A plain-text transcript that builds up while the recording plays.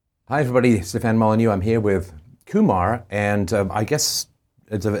Hi, everybody. Stefan Molyneux. I'm here with Kumar, and I guess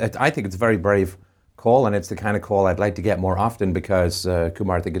I think it's a very brave call, and it's the kind of call I'd like to get more often because,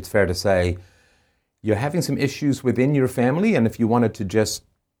 Kumar, I think it's fair to say you're having some issues within your family, and if you wanted to just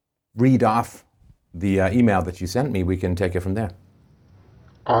read off the email that you sent me, we can take it from there.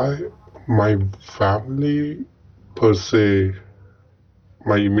 My family per se,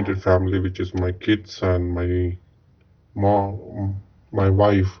 my immediate family, which is my kids and my mom, my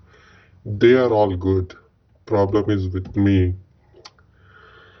wife, they are all good. Problem is with me.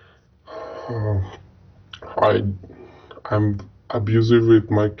 Uh, I I'm abusive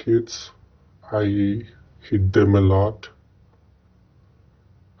with my kids. I hit them a lot,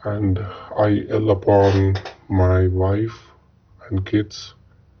 and I yell upon my wife and kids.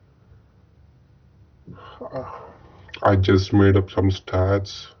 I just made up some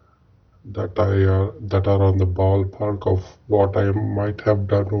stats that are on the ballpark of what I might have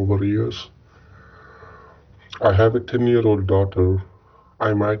done over years. I have a 10-year-old daughter.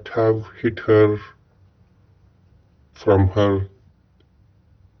 I might have hit her from her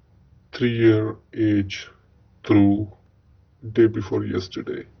 3-year age through day before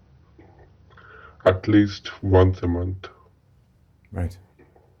yesterday, at least once a month. Right.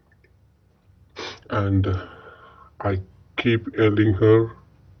 And I keep yelling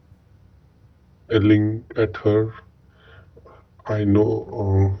at her. I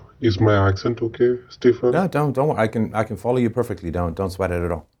know. Is my accent okay, Stephen? No, don't worry. I can follow you perfectly. Don't sweat it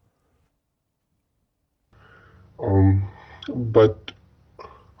at all. But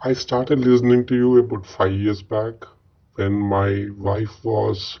I started listening to you about 5 years back when my wife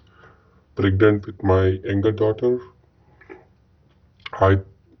was pregnant with my younger daughter. I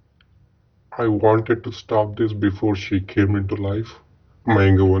I wanted to stop this before she came into life. My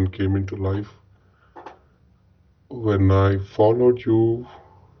younger one came into life. When I followed you,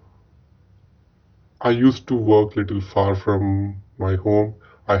 I used to work little far from my home.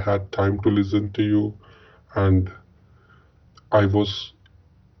 I had time to listen to you, and I was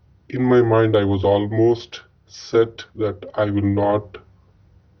in my mind I was almost set that I will not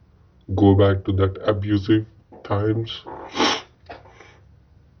go back to that abusive times.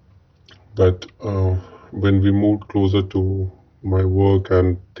 But when we moved closer to my work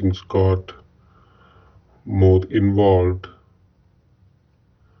and things got more involved,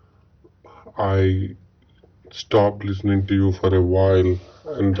 I stopped listening to you for a while.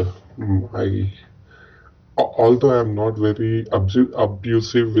 And although I'm not very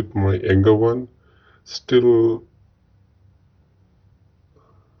abusive with my younger one, still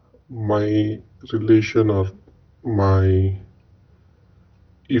my relation or my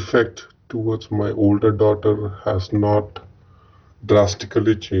effect towards my older daughter has not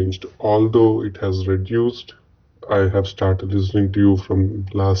drastically changed. Although it has reduced, I have started listening to you from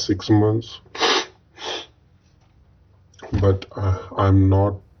last 6 months, but I'm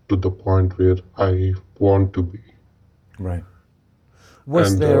not to the point where I want to be. Right.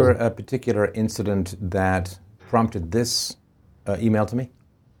 Was And there a particular incident that prompted this email to me?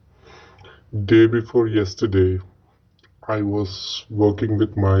 day before yesterday, I was working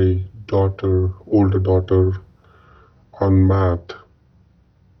with my older daughter, on math,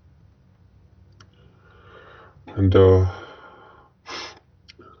 and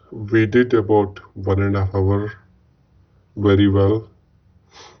we did about 1.5 hours very well.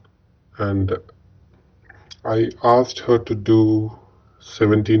 And I asked her to do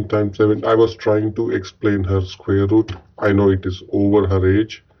 17 times 7. I was trying to explain her square root. I know it is over her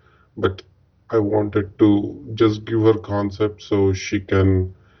age, but I wanted to just give her concept so she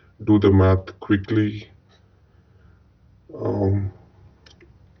can do the math quickly. Um,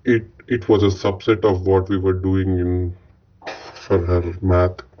 it was a subset of what we were doing in for her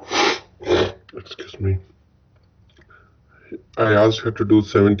math. Excuse me. I asked her to do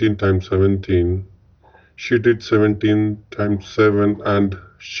 17 times 17. She did 17 times 7 and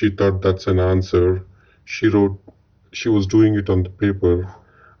she thought that's an answer. She was doing it on the paper.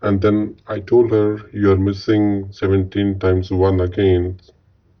 And then I told her, you're missing 17 times 1 again.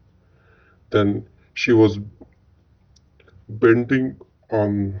 Then she was bending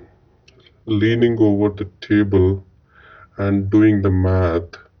on, leaning over the table and doing the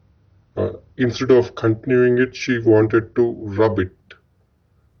math. Instead of continuing it, she wanted to rub it,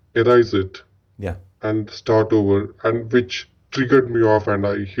 erase it, Yeah. and start over, and which triggered me off, and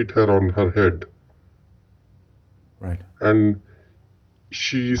I hit her on her head. Right. And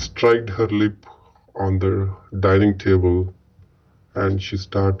she struck her lip on the dining table, and she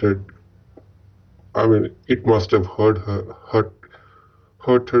started. I mean, it must have hurted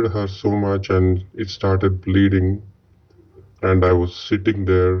her so much, and it started bleeding. And I was sitting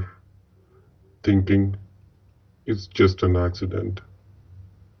there. thinking it's just an accident.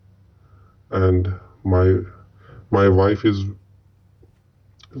 And my wife is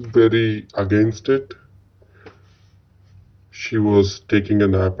very against it. She was taking a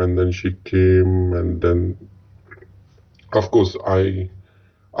nap and then she came, and then of course I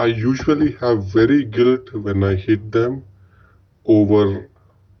usually have very guilt when I hit them. Over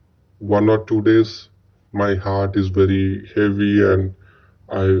 1 or 2 days my heart is very heavy, and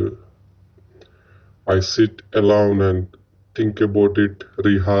I sit alone and think about it,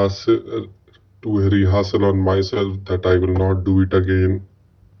 do a rehearsal on myself that I will not do it again.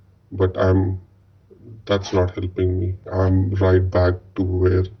 But that's not helping me. I'm right back to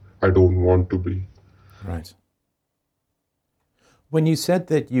where I don't want to be. Right. When you said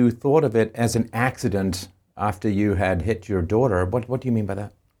that you thought of it as an accident after you had hit your daughter, what do you mean by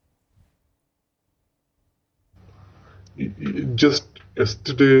that? Just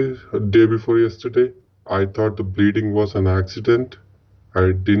yesterday, a day before yesterday, I thought the bleeding was an accident.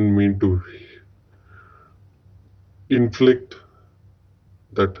 I didn't mean to inflict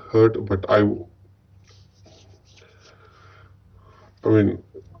that hurt, but I mean,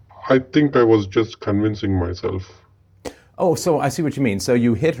 I think I was just convincing myself. Oh, so I see what you mean. So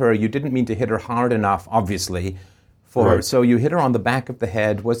you hit her. You didn't mean to hit her hard enough, obviously, for her. Right. So you hit her on the back of the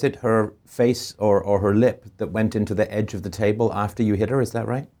head. Was it her face or her lip that went into the edge of the table after you hit her? Is that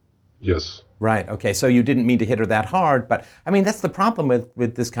right? Yes. Right. Okay. So you didn't mean to hit her that hard, but I mean that's the problem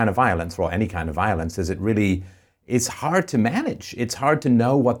with this kind of violence, or any kind of violence, is it really it's hard to manage. It's hard to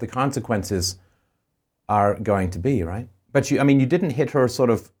know what the consequences are going to be, right? But you didn't hit her sort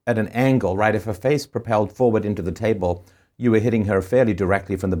of at an angle, right? If her face propelled forward into the table, you were hitting her fairly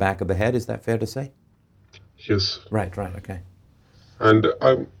directly from the back of the head. Is that fair to say? Yes. Right. Right. Okay. And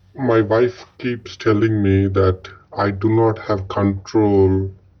my wife keeps telling me that I do not have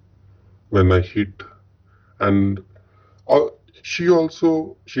control when I hit. And uh, she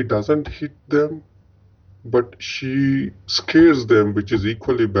doesn't hit them, but she scares them, which is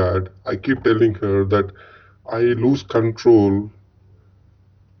equally bad. I keep telling her that I lose control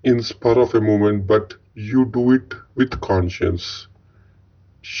in spur of a moment, but you do it with conscience.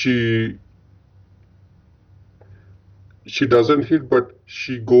 She she doesn't hit, but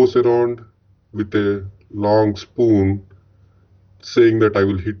she goes around with a long spoon saying that I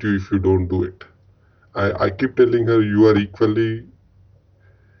will hit you if you don't do it. I keep telling her your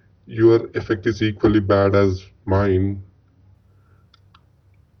effect is equally bad as mine.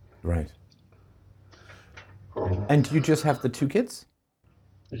 Right. Uh, And you just have the two kids?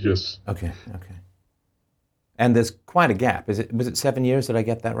 yes. Okay. Okay. And there's quite a gap. Was it 7 years? Did I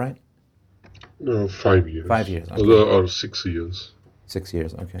get that right? 5 years. 5 years. Okay. Or 6 years. 6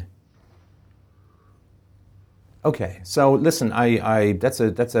 years. Okay. Okay. So listen, I that's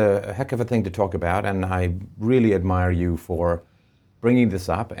a heck of a thing to talk about, and I really admire you for bringing this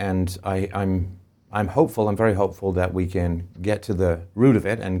up. And I'm hopeful. I'm very hopeful that we can get to the root of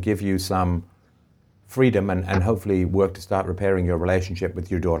it and give you some freedom and hopefully work to start repairing your relationship with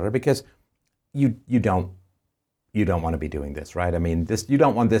your daughter, because you don't want to be doing this, right? I mean, you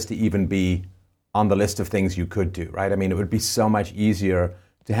don't want this to even be on the list of things you could do, right? I mean, it would be so much easier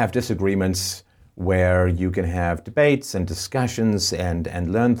to have disagreements where you can have debates and discussions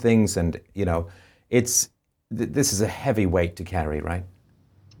and learn things, and this is a heavy weight to carry, right?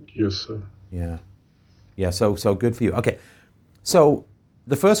 Yes, sir. Yeah. So good for you. Okay. So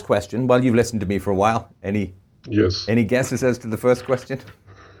the first question, well, you've listened to me for a while. Yes. Any guesses as to the first question?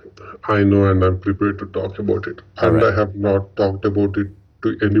 I know, and I'm prepared to talk about it. All And right. I have not talked about it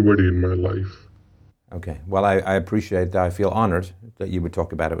to anybody in my life. Okay. Well, I appreciate that. I feel honored that you would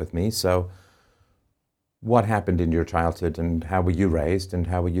talk about it with me. So what happened in your childhood, and how were you raised, and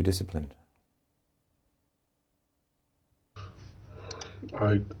how were you disciplined?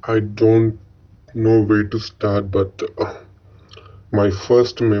 I don't know where to start, but my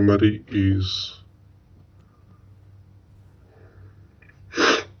first memory is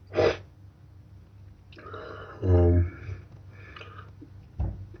um,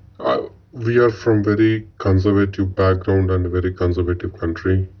 we are from very conservative background and a very conservative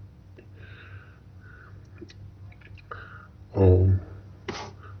country. Um,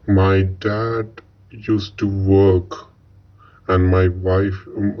 my dad used to work, and my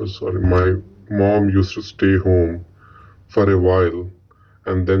mom used to stay home for a while,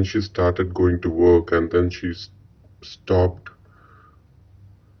 and then she started going to work, and then she stopped.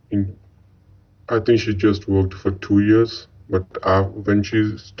 In I think she just worked for 2 years, but when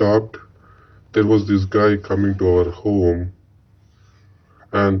she stopped, there was this guy coming to our home,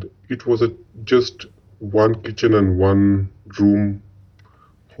 and it was just one kitchen and one room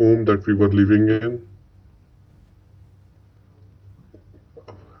home that we were living in,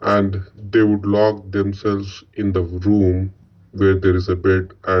 and they would lock themselves in the room where there is a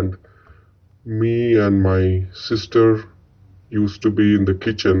bed, and me and my sister used to be in the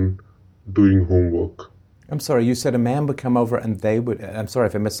kitchen doing homework. I'm sorry, you said a man would come over and they would, I'm sorry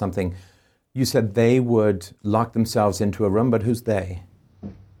if I missed something. You said they would lock themselves into a room, but who's they?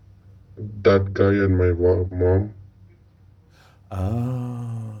 That guy and my mom.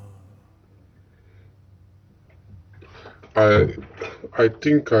 Oh. I I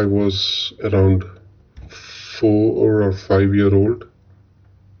think I was around 4 or 5 year old.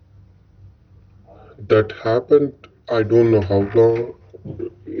 That happened. I don't know how long,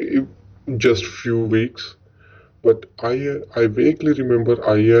 i- just few weeks. But I vaguely remember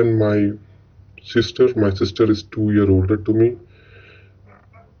I and my sister. My sister is 2 year older to me.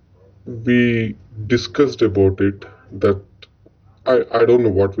 We discussed about it. That I don't know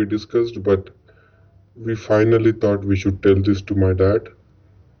what we discussed, but we finally thought we should tell this to my dad,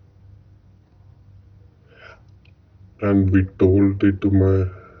 and we told it to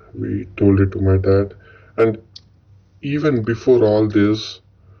my dad. And even before all this,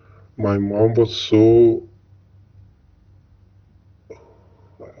 my mom was so,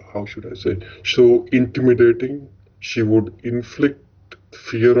 how should I say, so intimidating. She would inflict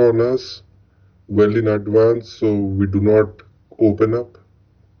fear on us well in advance so we do not open up.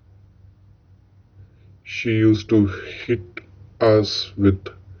 She used to hit us with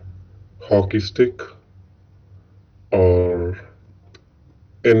hockey stick or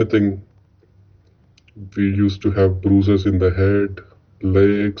anything. We used to have bruises in the head,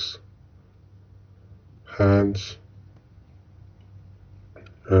 legs, hands,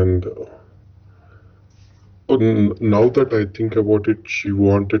 and now that I think about it, she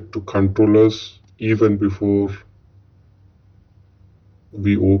wanted to control us even before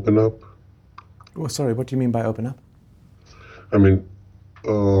we open up. Oh, sorry, what do you mean by open up? I mean,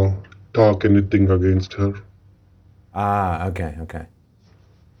 uh, talk anything against her. Ah, okay, okay.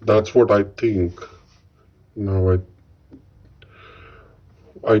 That's what I think. Now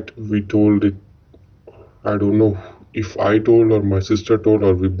we told it. I don't know if I told or my sister told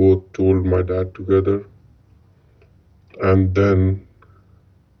or we both told my dad together. And then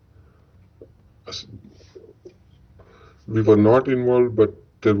we were not involved, but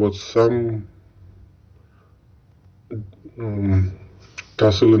there was some um,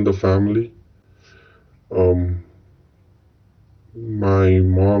 tussle in the family. Um, my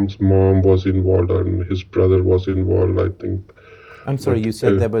mom's mom was involved and his brother was involved, I think. I'm sorry, But you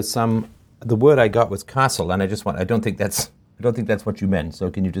said there was some, the word I got was castle, and I don't think that's what you meant, so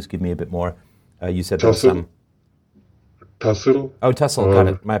can you just give me a bit more? You said there was tussle, some, tussle, oh, tussle, got or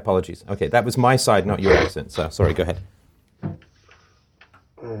it, my apologies. Okay, that was my side, not your accent, so sorry, go ahead.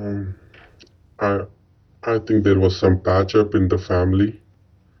 um, I I think there was some patch up in the family,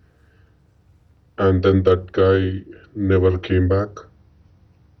 and then that guy never came back.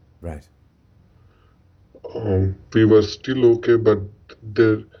 Right. We were still okay, but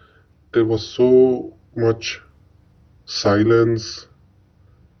there there was so much silence,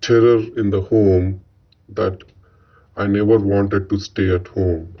 terror in the home that I never wanted to stay at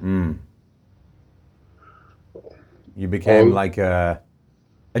home. You became All like a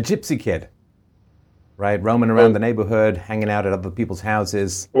gypsy kid, right? Roaming around uh, the neighborhood, hanging out at other people's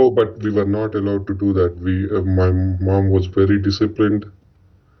houses. oh, but we were not allowed to do that. My mom was very disciplined.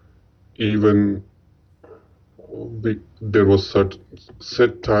 Even there was such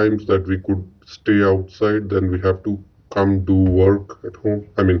set times that we could stay outside. Then we have to come do work at home.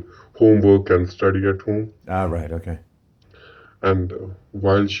 I mean, homework and study at home. Ah, right, okay. And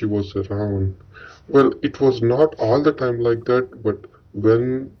while she was around, well, it was not all the time like that, but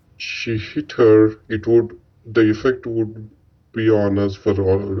when she hit her, the effect would be on us for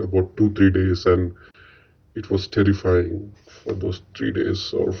about 2 3 days, and it was terrifying for those 3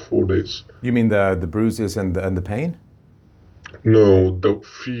 days or 4 days. You mean the bruises and the pain? No, the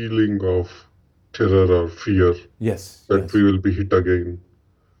feeling of terror or fear Yes, that we yes. will be hit again.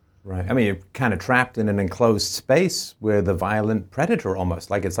 Right. I mean, you're kind of trapped in an enclosed space with a violent predator almost.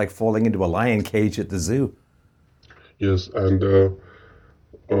 Like it's like falling into a lion cage at the zoo. Yes, and uh,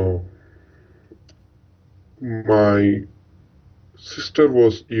 my sister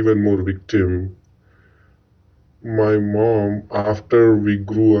was even more victim. My mom, after we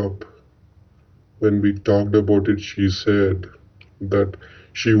grew up, when we talked about it, she said that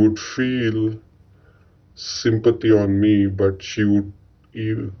she would feel sympathy on me, but she would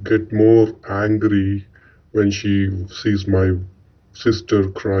get more angry when she sees my sister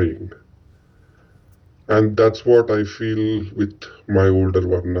crying. And that's what I feel with my older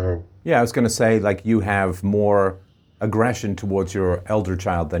one now. Yeah, I was going to say, like, you have more aggression towards your elder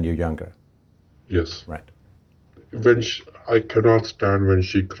child than your younger. Yes. Right. I cannot stand when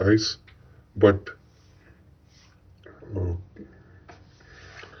she cries, but uh,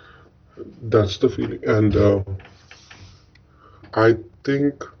 that's the feeling. And I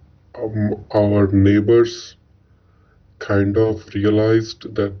think our neighbors kind of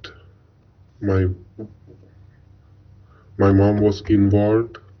realized that my my mom was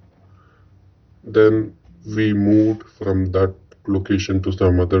involved. Then we moved from that location to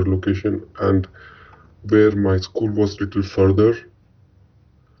some other location, and where my school was little further,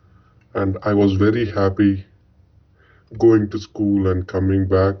 and I was very happy going to school and coming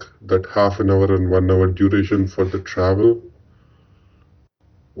back. That half an hour and 1 hour duration for the travel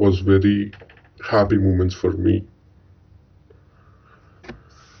was very happy moments for me.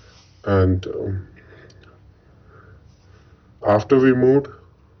 And after we moved,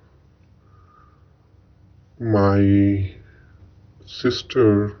 my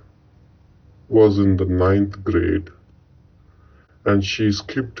sister was in the ninth grade, and she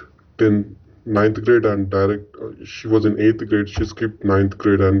skipped 10, ninth grade and direct. She was in eighth grade. She skipped ninth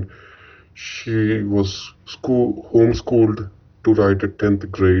grade, and she was homeschooled to write a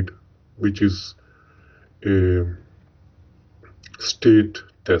 10th grade, which is a state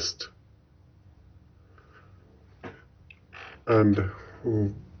test. And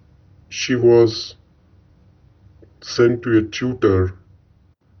she was sent to a tutor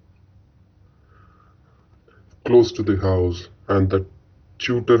close to the house, and the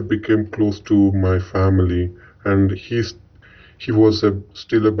tutor became close to my family. And he was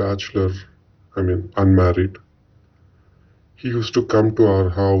still a bachelor, I mean unmarried. He used to come to our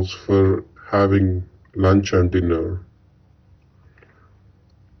house for having lunch and dinner,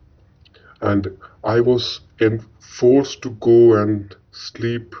 and I was forced to go and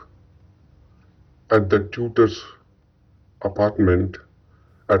sleep at the tutor's apartment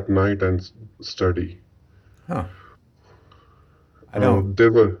at night and study. Huh.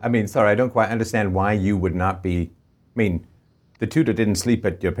 There were Sorry, I don't quite understand why you would not be. I mean, the tutor didn't sleep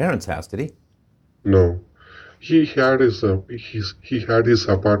at your parents' house, did he? no. He had his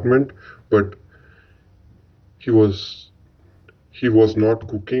apartment, but he was he was not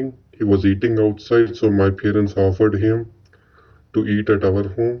cooking. He was eating outside, so my parents offered him to eat at our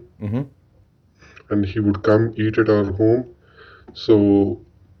home, Mm-hmm. and he would come eat at our home. So,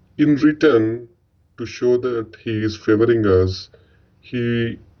 in return, to show that he is favoring us,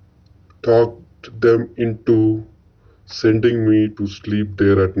 he talked them into sending me to sleep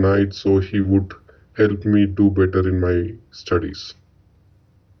there at night so he would help me do better in my studies.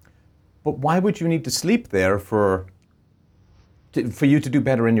 But why would you need to sleep there for you to do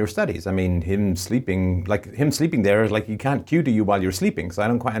better in your studies? I mean, him sleeping there is like he can't tutor you while you're sleeping. So I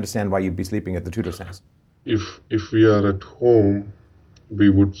don't quite understand why you'd be sleeping at the tutor's house. If we are at home, we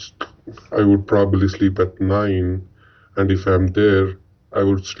would I would probably sleep at 9, and if I'm there, I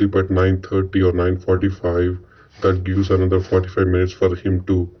would sleep at 9:30 or 9:45. That gives another 45 minutes for him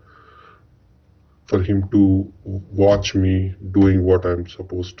to watch me doing what I'm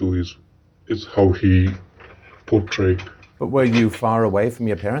supposed to, is how he portrayed. But were you far away from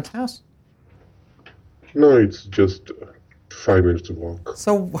your parents' house? No, it's just 5 minutes walk.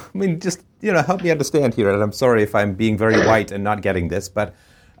 So, I mean, just, help me understand here. And I'm sorry if I'm being very white and not getting this, but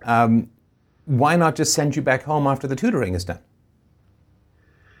why not just send you back home after the tutoring is done?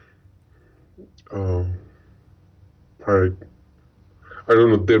 I don't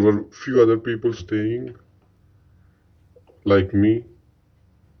know. There were few other people staying, like me.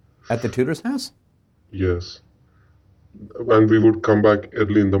 At the tutor's house? Yes. And we would come back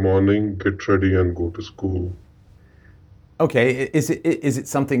early in the morning, get ready, and go to school. Okay, is it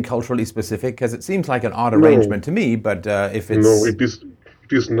something culturally specific? Because it seems like an odd arrangement to me. But if it's it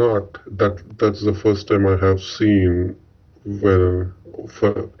is not. That's the first time I have seen where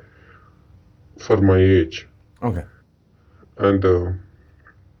for my age. Okay. And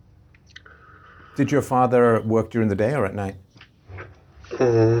did your father work during the day or at night?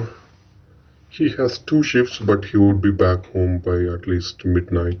 he has 2 shifts, but he would be back home by at least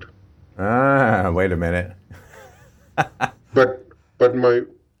midnight. Ah, wait a minute. but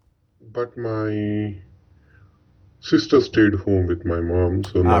my sister stayed home with my mom,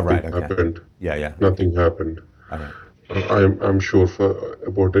 so nothing happened. Yeah. Nothing happened. All right. I'm sure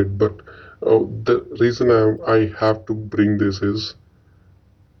about it, but the reason I have to bring this is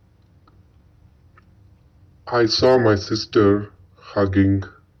I saw my sister hugging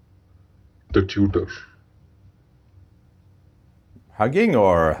the tutor. Hugging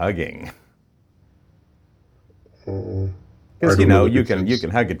or hugging? I Because don't know the you difference. can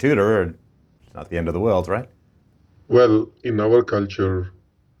hug a tutor, and it's not the end of the world, right? Well, in our culture,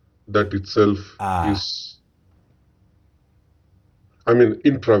 that itself Ah, is, I mean,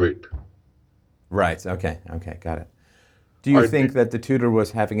 in private. right. Okay, okay, got it. Do you I think did that the tutor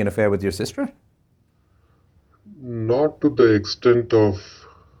was having an affair with your sister? not to the extent of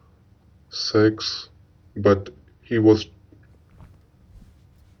sex, but he was,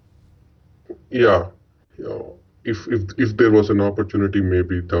 yeah, yeah. If there was an opportunity,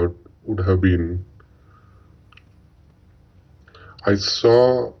 maybe that would have been. I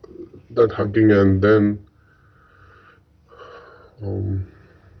saw that hugging, and then um,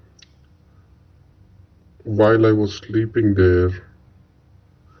 while I was sleeping there,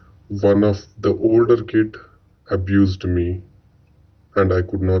 one of the older kid abused me, and I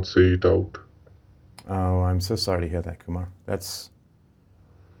could not say it out. Oh, I'm so sorry to hear that, Kumar. That's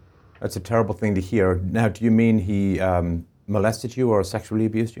a terrible thing to hear. Now, do you mean he molested you or sexually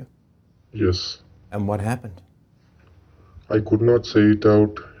abused you? Yes, And what happened? I could not say it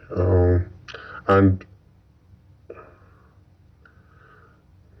out, and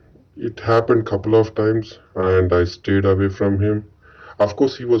it happened couple of times, and I stayed away from him. Of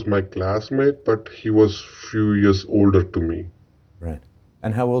course, he was my classmate, but he was few years older to me, Right.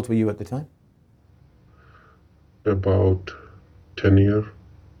 And how old were you at the time? about 10 years.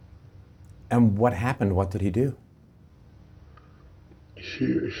 And what happened? What did he do?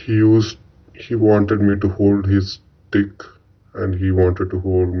 He used he wanted me to hold his dick, and he wanted to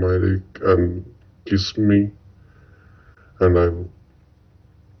hold my dick and kiss me, and I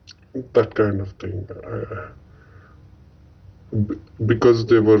that kind of thing. Because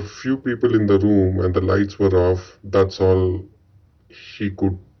there were few people in the room and the lights were off, that's all he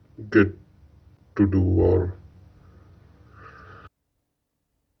could get to do. Or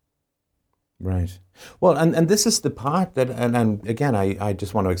Right. Well, and this is the part that, and again, I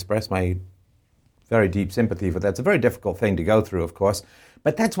just want to express my very deep sympathy for that. It's a very difficult thing to go through, of course,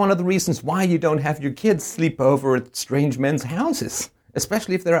 but that's one of the reasons why you don't have your kids sleep over at strange men's houses,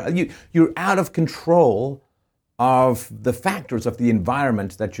 especially if you're out of control of the factors of the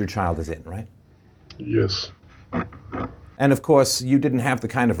environment that your child is in, right? yes, And of course, you didn't have the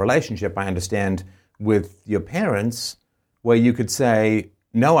kind of relationship, I understand, with your parents where you could say,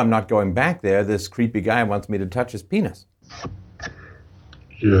 no, I'm not going back there. This creepy guy wants me to touch his penis.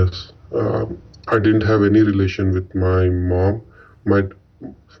 yes. I didn't have any relation with my mom. My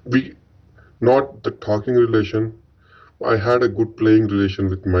we not the talking relation. I had a good playing relation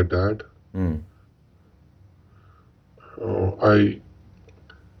with my dad. Mm. I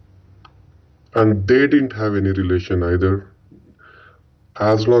and they didn't have any relation either.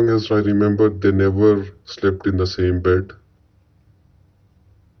 As long as I remember, they never slept in the same bed.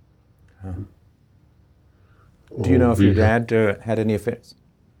 Huh. Do you know if your We dad had any affairs?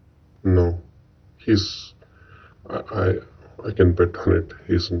 no, he's I, I I can bet on it.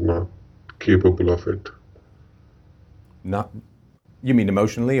 He's not capable of it. Not. You mean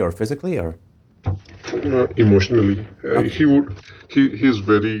emotionally or physically or? Emotionally, Okay. he's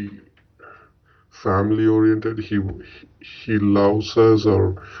very family oriented. He loves us,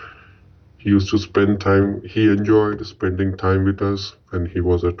 or he used to spend time. He enjoyed spending time with us when he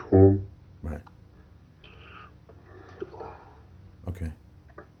was at home. Right. Okay.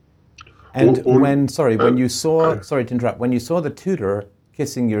 O- And on, when you uh, saw, sorry to interrupt, when you saw the tutor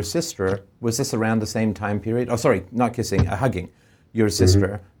kissing your sister, was this around the same time period? Oh, sorry, not kissing, hugging your mhm,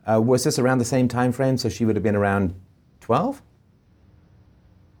 sister. Was this around the same time frame? So she would have been around 12?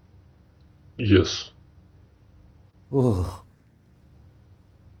 yes. Ooh.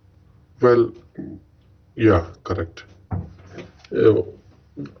 Well, yeah, correct. Uh,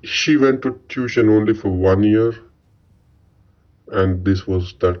 she went to tuition only for 1 year, and this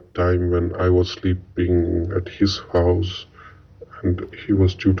was that time when I was sleeping at his house, and he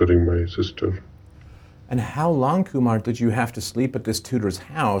was tutoring my sister. And how long, Kumar, did you have to sleep at this tutor's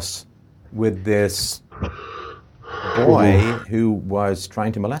house with this boy Oh, who was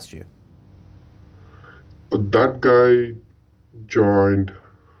trying to molest you? that guy joined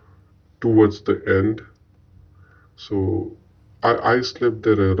towards the end, so I slept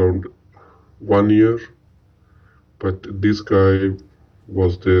there around 1 year, but this guy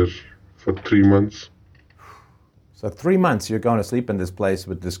was there for 3 months. So 3 months you're going to sleep in this place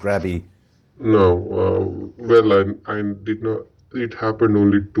with this grabby. No, well, I did not. It happened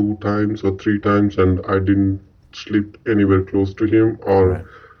only 2 times or 3 times, and I didn't sleep anywhere close to him, Right.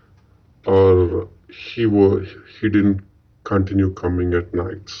 or he didn't continue coming at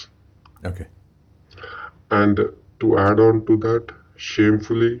nights. Okay. And to add on to that,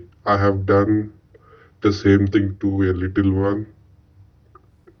 shamefully, I have done the same thing to a little one.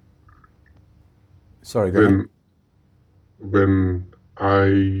 Sorry, go ahead. When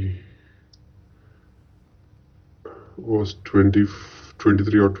I was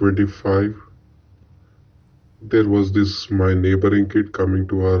 23 or 25, there was this my neighboring kid coming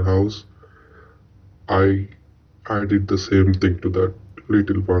to our house. I I did the same thing to that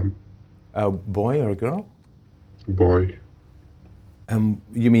little one A boy or a girl? boy.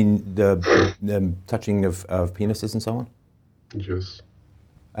 You mean the touching of penises and so on? Yes,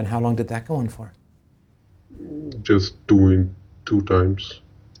 And how long did that go on for? just doing 2 times.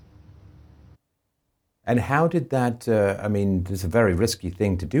 And how did that, I mean, it's a very risky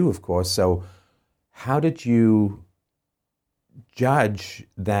thing to do, of course. So how did you judge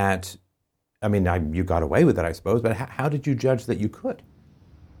that? I mean, you got away with it, I suppose, but how did you judge that you could?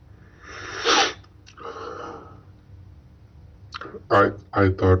 I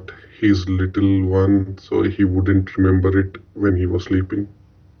thought he's little one, so he wouldn't remember it when he was sleeping.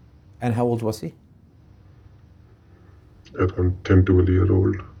 And how old was he? Around 10,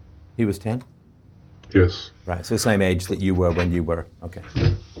 12-year-old. He was 10? Yes. Right, so the same age that you were when you were, okay.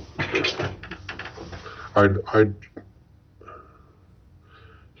 I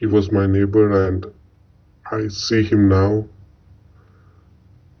he was my neighbor, and I see him now.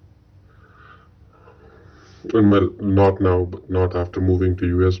 Well, not now, but not after moving to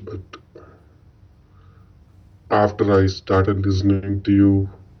US, but after I started listening to you,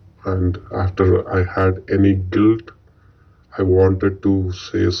 and after I had any guilt, I wanted to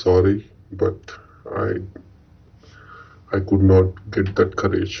say sorry, but I I could not get that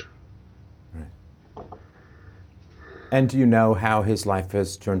courage. Right. And do you know how his life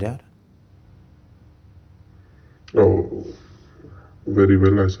has turned out? Oh, very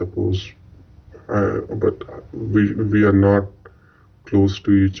well, I suppose. But we are not close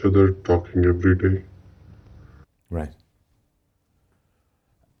to each other, talking every day. Right.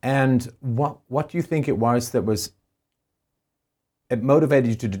 And what do you think it was that it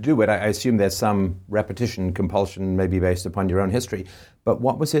motivated you to do it? I assume there's some repetition compulsion, maybe based upon your own history. But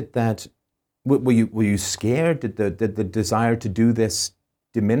what was it that were you scared? Did the desire to do this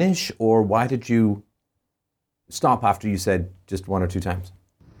diminish, or why did you stop after you said just 1 or 2 times?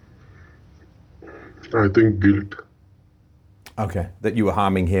 I think guilt. Okay, that you were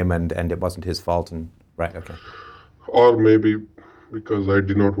harming him and it wasn't his fault, and right, okay. Or maybe because I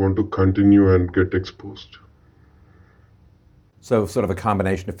did not want to continue and get exposed. So sort of a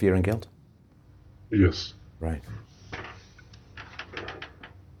combination of fear and guilt? Yes. Right.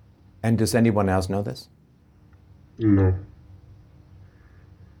 And does anyone else know this? No.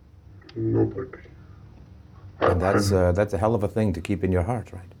 Nobody. And that's a hell of a thing to keep in your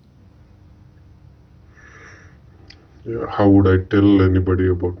heart, right? Yeah, how would I tell anybody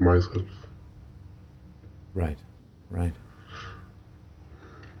about myself? Right, right.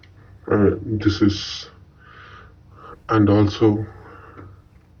 This is, and also,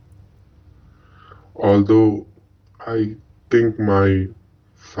 although I think my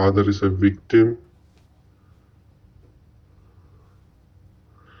father is a victim,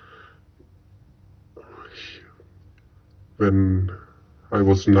 when I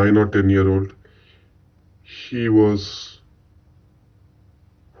was 9 or 10 year old, he was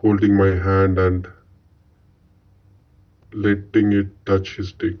holding my hand and letting it touch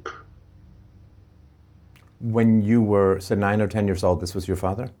his dick. When you were, so 9 or 10 years old, this was your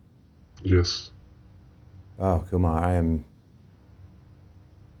father? Yes. Oh, Kumar, I'm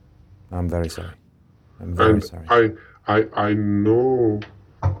very sorry. I'm very And sorry. I know.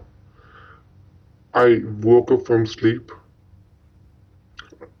 I woke up from sleep.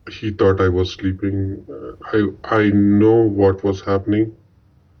 He thought I was sleeping. I know what was happening,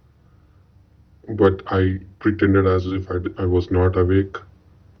 but I pretended as if I was not awake.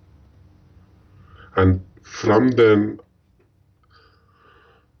 And from then,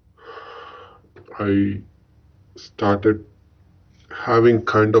 I started having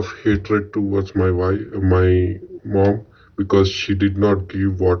kind of hatred towards my mom, because she did not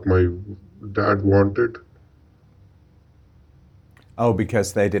give what my dad wanted. Oh,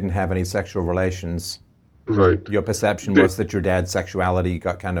 because they didn't have any sexual relations. Right. Your perception They, was that your dad's sexuality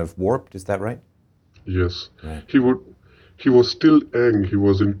got kind of warped, is that right? yes. Right. He was still young. He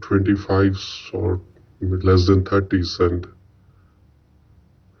was in 25s or less than 30s, and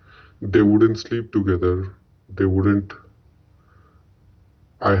they wouldn't sleep together. They wouldn't.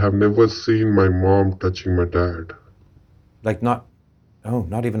 I have never seen my mom touching my dad. Like not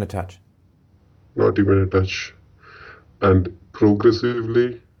even a touch. Not even a touch. And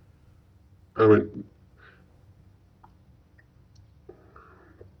progressively, I mean,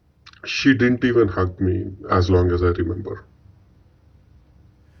 She didn't even hug me as long as I remember.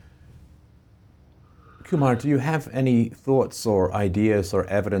 Kumar, do you have any thoughts or ideas or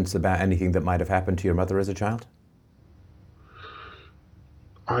evidence about anything that might have happened to your mother as a child?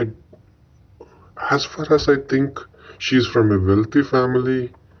 I, as far as I think, she's from a wealthy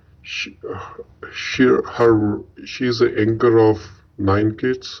family. She, she's a younger of 9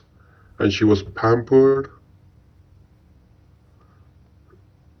 kids, and she was pampered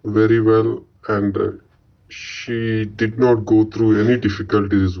very well, and she did not go through any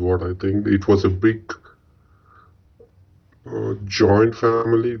difficulties, is what I think. It was a big joint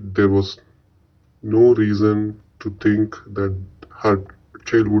family. There was no reason to think that her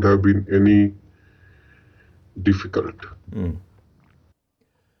child would have been any difficult. Mm.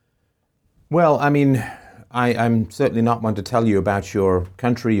 Well, I mean, I'm certainly not one to tell you about your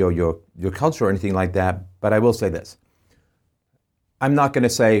country or your culture or anything like that, but I will say this. I'm not going to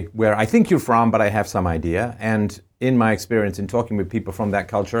say where I think you're from, but I have some idea. And in my experience in talking with people from that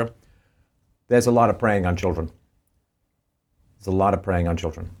culture, there's a lot of preying on children. There's a lot of preying on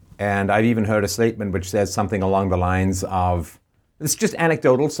children. And I've even heard a statement which says something along the lines of, it's just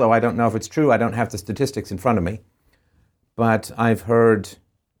anecdotal, so I don't know if it's true. I don't have the statistics in front of me. But I've heard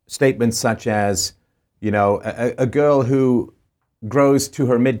statements such as, a girl who grows to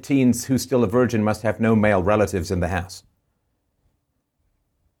her mid-teens who's still a virgin must have no male relatives in the house.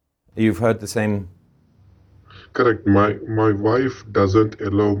 You've heard the same? Correct. My wife doesn't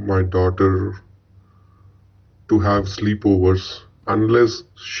allow my daughter to have sleepovers unless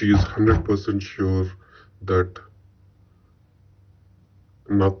she is 100% sure that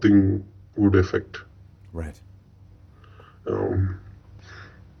nothing would affect. Right. Um,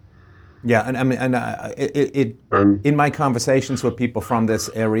 Yeah, and I mean, and in my conversations with people from this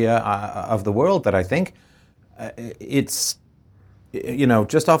area of the world, that I think it's,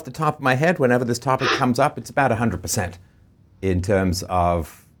 just off the top of my head, whenever this topic comes up, it's about 100% in terms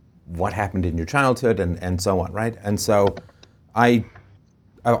of what happened in your childhood and so on, right? And so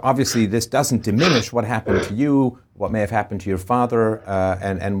obviously this doesn't diminish what happened to you, what may have happened to your father,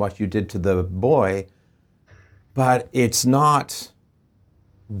 and what you did to the boy, but it's not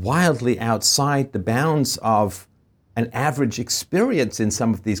wildly outside the bounds of an average experience in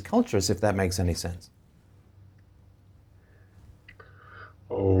some of these cultures, if that makes any sense.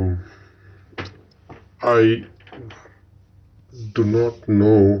 I do not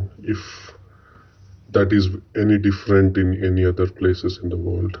know if that is any different in any other places in the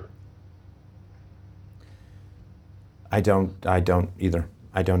world. I don't either.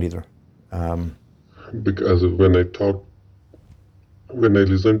 Because when I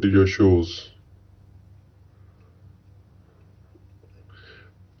listen to your shows,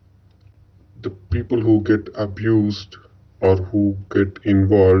 the people who get abused or who get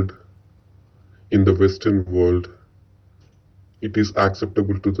involved in the Western world, it is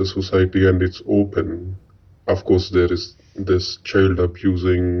acceptable to the society and it's open. Of course, there is this child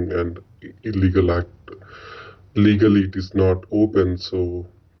abusing and illegal act. Legally, it is not open, so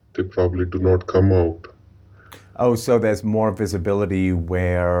they probably do not come out. Oh, so there's more visibility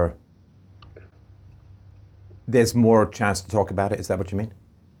where there's more chance to talk about it. Is that what you mean?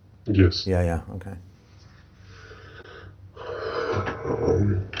 Yes. Yeah, okay.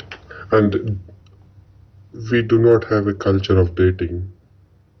 And we do not have a culture of dating.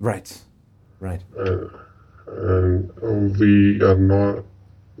 Right. And we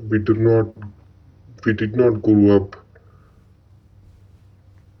did not grow up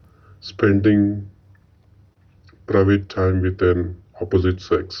spending private time with an opposite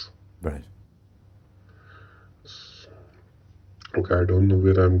sex. Right. Okay, I don't know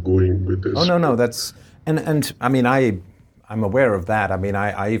where I'm going with this. Oh, no, that's, and I mean, I'm aware of that. I mean,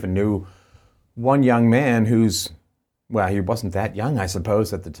 I even knew one young man who's, well, he wasn't that young, I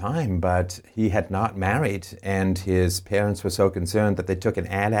suppose, at the time, but he had not married, and his parents were so concerned that they took an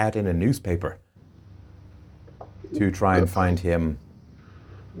ad out in a newspaper to try and find him.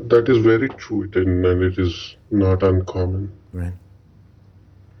 That is very true, and it is not uncommon. Right.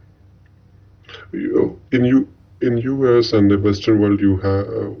 In US and the Western world, you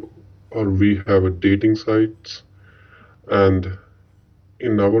have, or we have a dating sites, and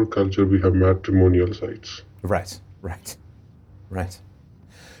in our culture, we have matrimonial sites. Right.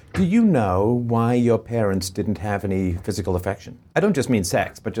 Do you know why your parents didn't have any physical affection? I don't just mean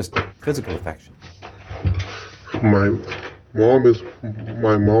sex, but just physical affection. My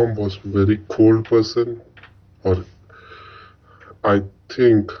mom was very cold person, or I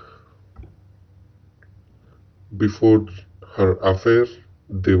think before her affair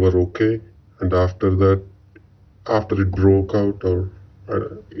they were okay, and after that, after it broke out, or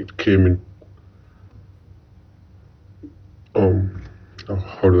It came in, um,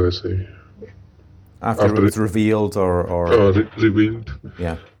 how do I say, After it after was revealed, or revealed.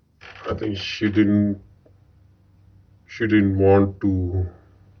 yeah. I think she didn't want to,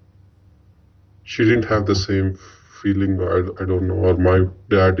 she didn't have the same feeling, or I don't know, or my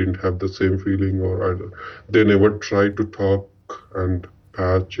dad didn't have the same feeling, or they never tried to talk and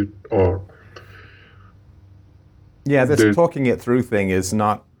patch it, or Yeah, this they, talking it through thing is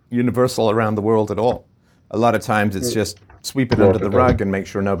not universal around the world at all. A lot of times it's just sweep it under not the at all. rug and make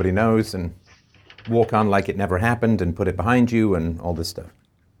sure nobody knows and walk on like it never happened and put it behind you and all this stuff.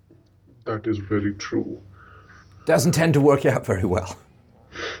 That is very true. Doesn't tend to work out very well.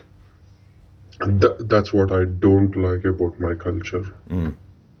 And that's what I don't like about my culture.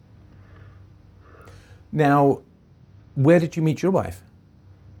 Now, where did you meet your wife?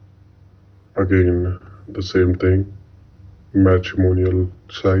 Again, the same thing, matrimonial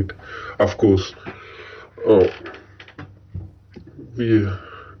site. Of course, uh, we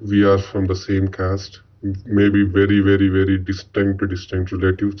we are from the same caste, maybe very, very, very distinct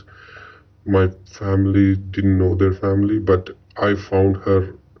relatives. My family didn't know their family, but I found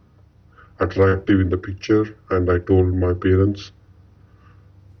her attractive in the picture, and I told my parents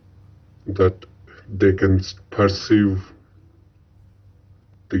that they can perceive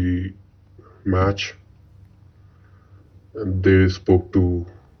the match, and they spoke to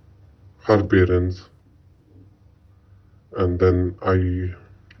her parents, and then I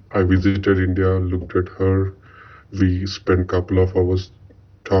visited India, looked at her. We spent couple of hours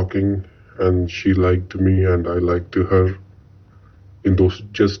talking, and she liked me and I liked her in those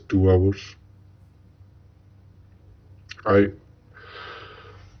just 2 hours. I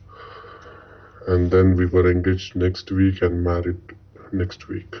and then we were engaged next week and married next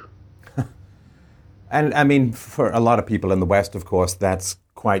week. And I mean, for a lot of people in the West, of course, that's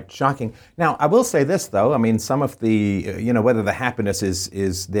quite shocking. Now, I will say this, though. I mean, some of the, whether the happiness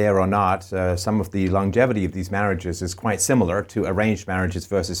is there or not, some of the longevity of these marriages is quite similar to arranged marriages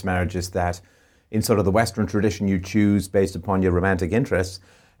versus marriages that, in sort of the Western tradition, you choose based upon your romantic interests.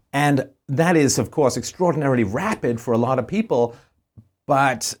 And that is, of course, extraordinarily rapid for a lot of people.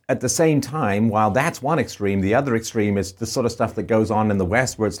 But at the same time, while that's one extreme, the other extreme is the sort of stuff that goes on in the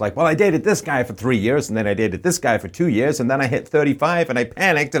West where it's like, well, I dated this guy for 3 years and then I dated this guy for 2 years and then I hit 35 and I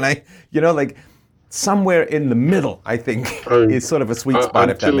panicked and like somewhere in the middle, I think, is sort of a sweet spot,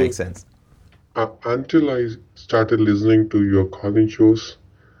 if that makes sense. Until I started listening to your calling shows,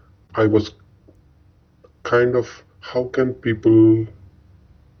 I was kind of, how can people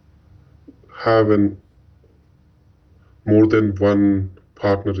have more than one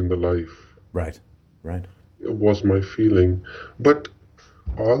partner in the life? Right. Was my feeling. But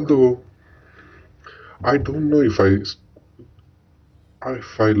although I don't know if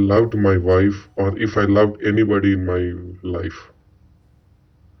I loved my wife or if I loved anybody in my life.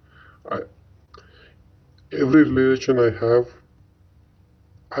 Every relation I have,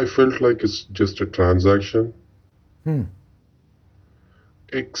 I felt like it's just a transaction.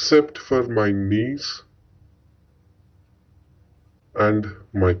 Except for my niece and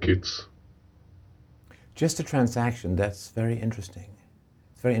my kids. Just a transaction. That's very interesting.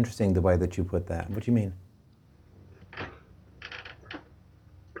 It's very interesting the way that you put that. What do you mean?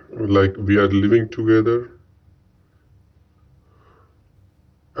 Like we are living together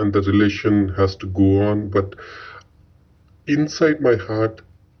and the relation has to go on, but inside my heart,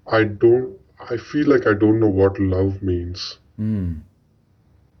 I feel like I don't know what love means.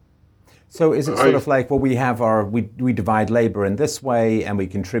 So is it sort of like, well, we divide labor in this way and we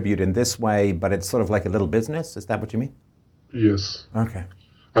contribute in this way, but it's sort of like a little business? Is that what you mean? Yes. Okay.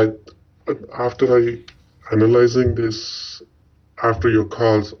 After analyzing this, after your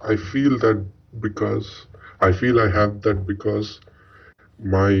calls, I feel I have that because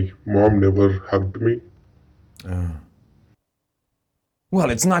my mom never hugged me. Well,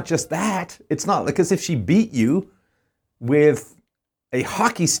 it's not just that. It's not because if she beat you with a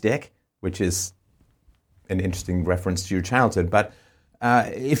hockey stick, which is an interesting reference to your childhood, but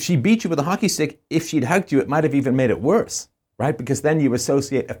if she beat you with a hockey stick, if she'd hugged you, it might have even made it worse, right? Because then you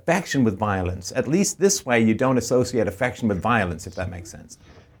associate affection with violence. At least this way, you don't associate affection with violence, if that makes sense.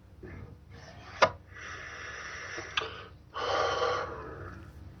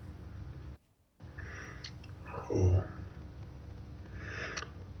 Oh.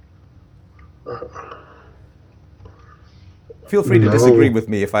 Feel free to disagree with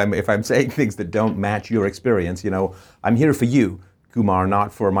me if I'm saying things that don't match your experience. I'm here for you, Kumar,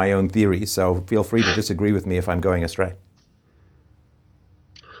 not for my own theory. So feel free to disagree with me if I'm going astray.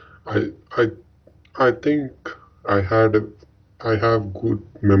 I think I had I have good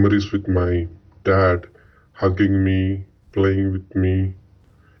memories with my dad hugging me, playing with me.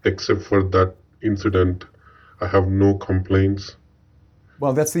 Except for that incident, I have no complaints.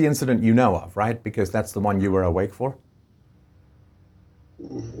 Well, that's the incident you know of, right? Because that's the one you were awake for.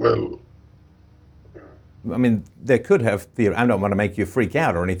 Well, I mean, there could have, I don't want to make you freak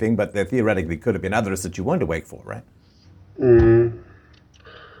out or anything, but there theoretically could have been others that you weren't awake for, right? mm,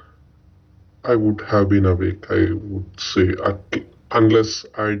 I would have been awake, I would say, unless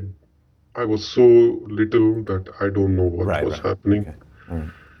I was so little that I don't know what Right, was right. happening. Okay. All right.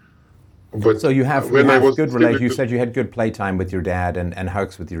 But So you have when I was good still relation. You little, said you had good playtime with your dad and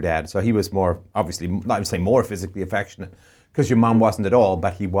hugs with your dad. So he was more, obviously, I would say more physically affectionate because your mom wasn't at all,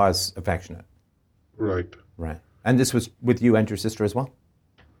 but he was affectionate. right? Right. And this was with you and your sister as well?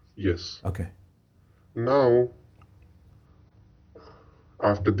 Yes. Okay. Now,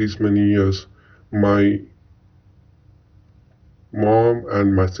 after these many years, my mom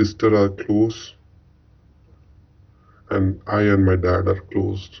and my sister are close, and I and my dad are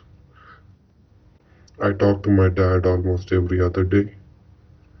close. I talk to my dad almost every other day.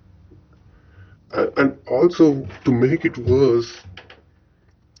 And also, to make it worse,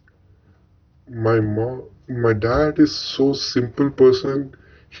 my dad is so simple person.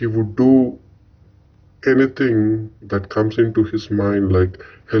 He would do anything that comes into his mind, like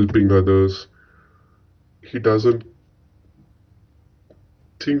helping others. He doesn't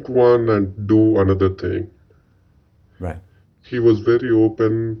think one and do another thing. Right. He was very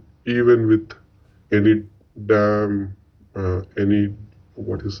open, even with any damn, any,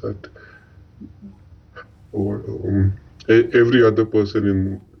 what is that? Or, every other person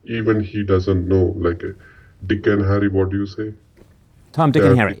in, even he doesn't know, like Dick and Harry, what do you say? Tom, Dick,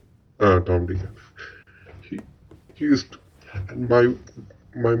 and Damn, Harry. Tom Dick. He, he used, and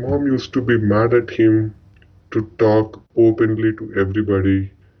my mom used to be mad at him to talk openly to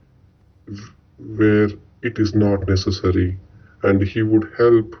everybody where it is not necessary, and he would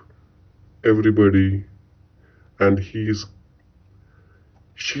help everybody, and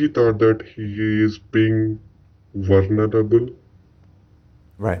she thought that he is being vulnerable,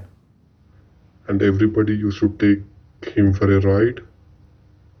 Right. and everybody used to take him for a ride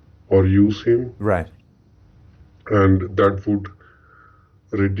or use him, Right. and that would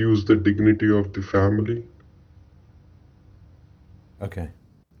reduce the dignity of the family, Okay.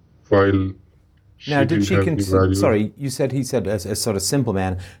 while Now, she did didn't she have any consider? values. Sorry, you said he said as a sort of simple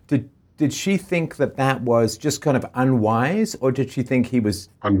man. Did she think that that was just kind of unwise, or did she think he was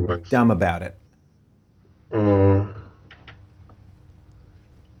Unwise. dumb about it? Uh,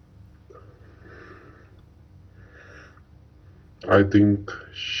 I think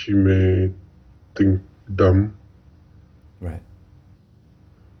she may think dumb, Right.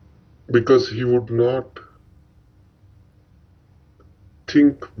 because he would not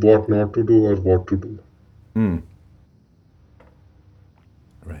think what not to do or what to do.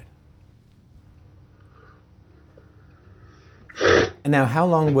 Right. And now, how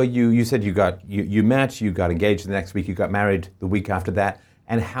long were you? You said you met, you got engaged the next week, you got married the week after that.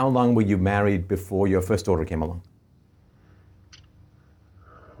 And how long were you married before your first daughter came along?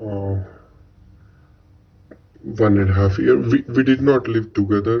 Uh, 1.5 year. We did not live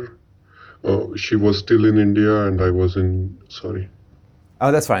together. She was still in India and I was in, sorry.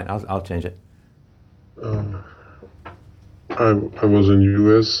 Oh, that's fine. I'll change it. I was in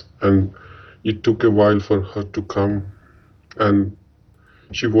US, and it took a while for her to come, and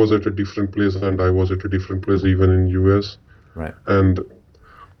she was at a different place and I was at a different place even in US. Right.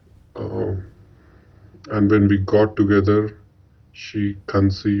 Uh, and when we got together, she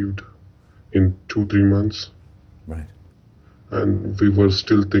conceived in 2-3 months, Right. and we were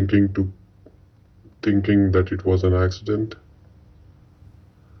still thinking that it was an accident,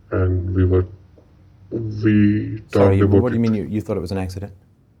 and we Sorry. talked about What do you it, mean? You thought it was an accident?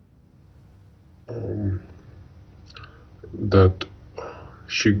 that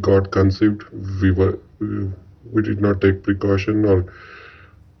she got conceived. We did not take precaution, or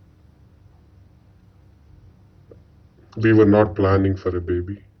we were not planning for a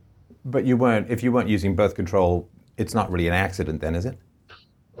baby. But you weren't. If you weren't using birth control, it's not really an accident, then, is it?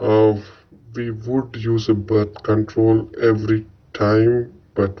 Uh, we would use a birth control every time,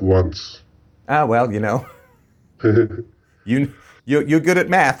 but once. Ah, well, you're good at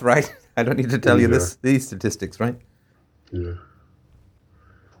math, right? I don't need to tell you Yeah. these statistics, right? Yeah.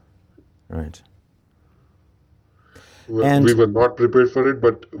 Right. Well, we were not prepared for it,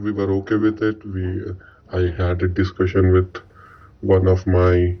 but we were okay with it. I had a discussion with one of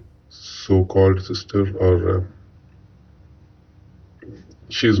my so-called sister, or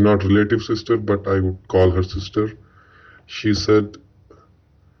she's not relative sister, but I would call her sister. She said,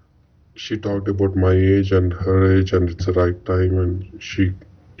 she talked about my age and her age, and it's the right time, and she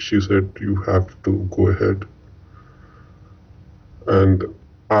said, you have to go ahead. And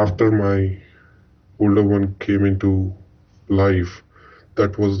after my older one came into life,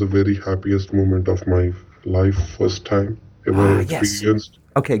 that was the very happiest moment of my life, first time ever Ah, yes. experienced.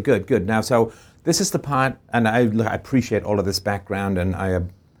 Okay, good, good. Now, so this is the part, and I appreciate all of this background, and I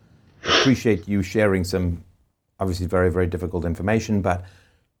appreciate you sharing some obviously very, very difficult information. But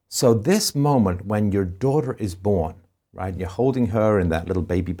so this moment when your daughter is born, right? You're holding her in that little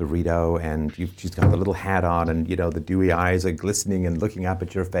baby burrito, and she's got the little hat on, and the dewy eyes are glistening and looking up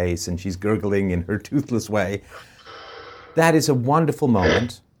at your face, and she's gurgling in her toothless way. That is a wonderful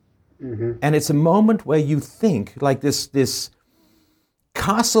moment, and it's a moment where you think like this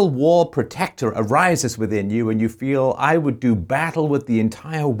castle wall protector arises within you, and you feel, I would do battle with the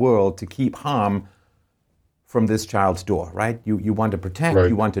entire world to keep harm from this child's door, right? You want to protect, you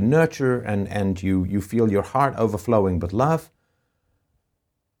Right. want to nurture, and you feel your heart overflowing with love.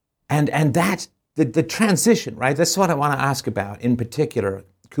 And that, the transition, right? That's what I want to ask about in particular,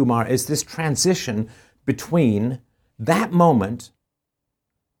 Kumar, is this transition between that moment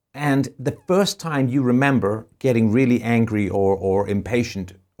and the first time you remember getting really angry or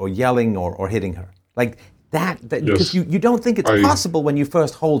impatient or yelling or hitting her. Like that because Yes. you don't think it's I possible when you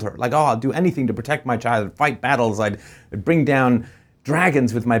first hold her. Like, oh, I'll do anything to protect my child, I'd fight battles, I'd bring down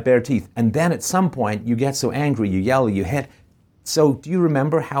dragons with my bare teeth. And then at some point you get so angry, you yell, you hit. So do you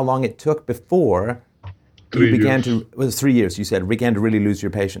remember how long it took before you three began years. to, it was 3 years, you said, began to really lose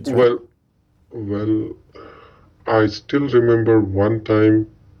your patience, right? Well, I still remember one time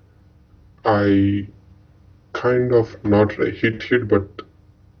I kind of not hit, but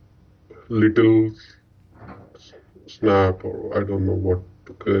little snap, or I don't know what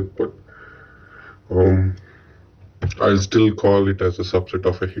to call it, but um, I still call it as a subset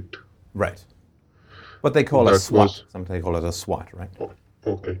of a hit. Right. What they call a That swat. was Some they call it a swat, right?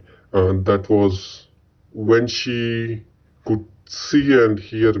 okay. That was when she could see and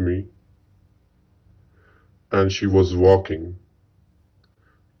hear me, and she was walking.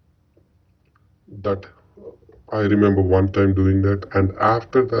 That I remember one time doing that, and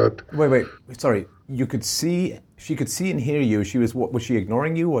after that, Wait. Sorry. You could see, she could see and hear you. She was, what, was she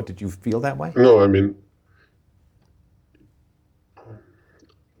ignoring you, or did you feel that way? no,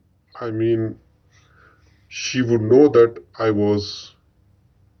 I mean, she would know that I was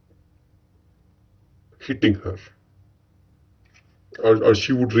hitting her, or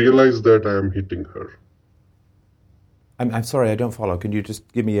she would realize that I am hitting her. I'm sorry, I don't follow. Can you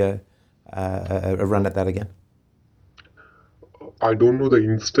just give me a run at that again? I don't know the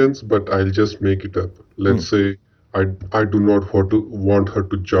instance, but I'll just make it up. Let's say I do not want her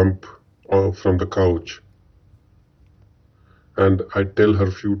to jump from the couch, and I tell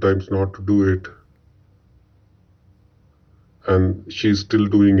her few times not to do it, and she's still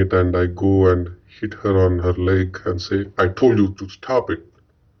doing it, and I go and hit her on her leg and say, I told you to stop it.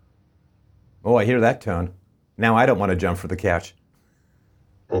 Oh, I hear that tone. Now I don't want to jump for the couch.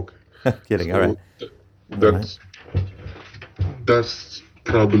 Okay. Kidding. All right. So that's that's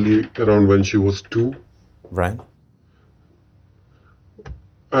probably around when she was 2, Right.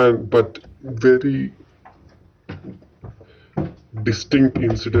 and but very distinct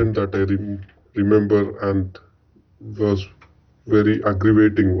incident that I remember and was very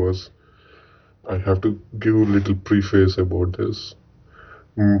aggravating was, I have to give a little preface about this.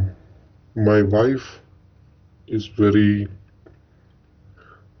 Mm, My wife is very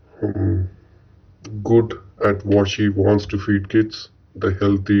um, good at what she wants to feed kids, the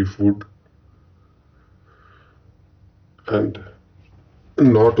healthy food, and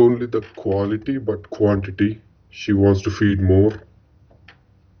not only the quality but quantity. She wants to feed more.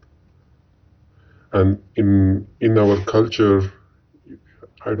 And in our culture,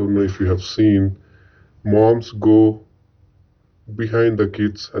 I don't know if you have seen, moms go behind the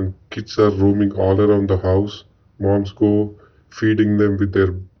kids and kids are roaming all around the house. Moms go feeding them with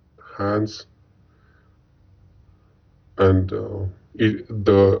their hands, and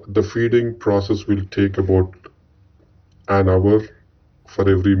the feeding process will take about an hour for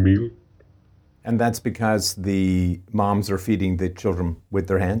every meal. And that's because the moms are feeding the children with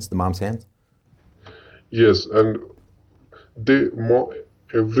their hands, the mom's hands? Yes, and they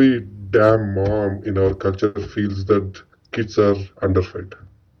every damn mom in our culture feels that kids are underfed,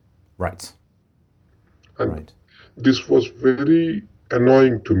 Right. and Right. this was very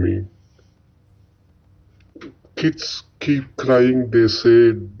annoying to me. Kids keep crying, they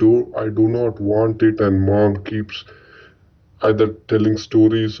say, do I do not want it, and mom keeps either telling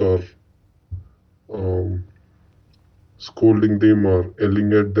stories or um, scolding them or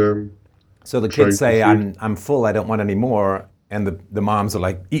yelling at them, So the kids trying to say, feed. I'm full, I don't want any more. And the moms are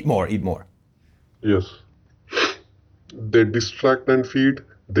like, eat more, eat more. Yes. They distract and feed,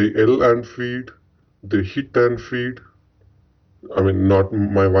 they yell and feed, they hit and feed. I mean, not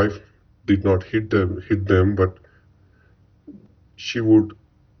my wife did not hit them, but she would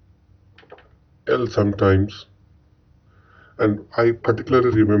yell sometimes. And I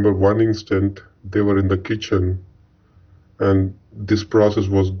particularly remember one instant they were in the kitchen and this process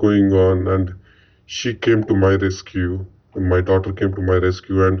was going on, and she came to my rescue. And my daughter came to my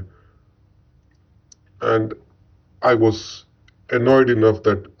rescue, and I was annoyed enough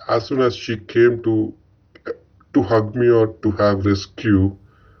that as soon as she came to hug me or to have rescue,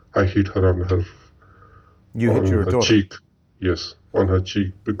 I hit her You hit on your her daughter. cheek. Yes, on her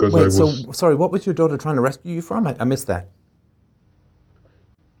cheek because I Wait, so, was. sorry, what was your daughter trying to rescue you from? I missed that.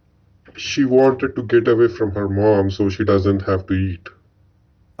 She wanted to get away from her mom so she doesn't have to eat.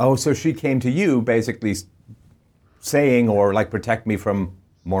 Oh, so she came to you basically saying, or like, protect me from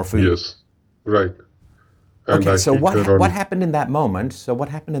more food. Yes, right. And Okay, I so hit her what on. happened in that moment? So what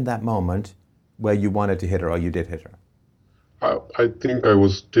happened in that moment where you wanted to hit her or you did hit her? I think I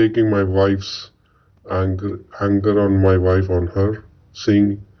was taking my wife's anger on my wife on her,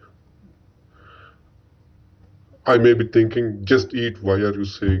 saying, I may be thinking, just eat. Why are you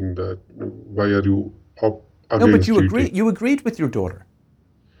saying that? Why are you up No, but against eating? you agreed with your daughter.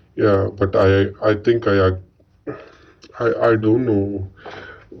 Yeah, but I think I don't know.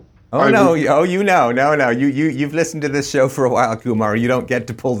 Oh I no! would. Oh, you know, no. You've listened to this show for a while, Kumar. You don't get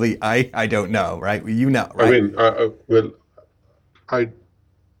to pull the I don't know, right? You know, I right? mean, well, I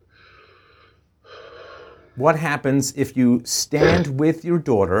What happens if you stand with your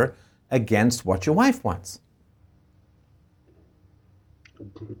daughter against what your wife wants?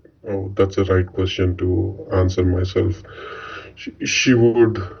 oh, that's a right question to answer myself. She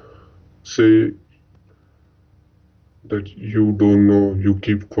would say that you don't know, you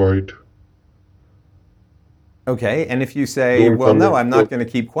keep quiet, Okay, and if you say, don't well, come no, in. I'm not going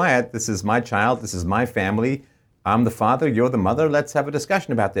to keep quiet. This is my child. This is my family. I'm the father. You're the mother. Let's have a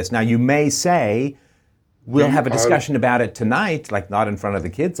discussion about this. Now, you may say, we'll We have a are discussion about it tonight, like not in front of the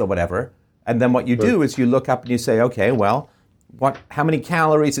kids or whatever. And then what you right. do is you look up and you say, okay, well, how many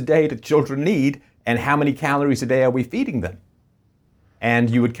calories a day do children need, and how many calories a day are we feeding them? And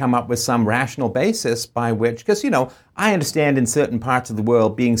you would come up with some rational basis by which, because, I understand in certain parts of the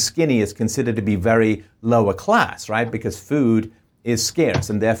world being skinny is considered to be very lower class, right? Because food is scarce,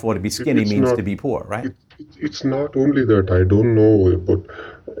 and therefore to be skinny It's means not. to be poor, right? It's not only that I don't know, but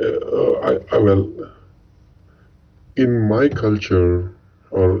well, in my culture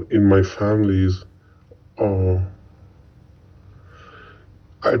or in my families, uh,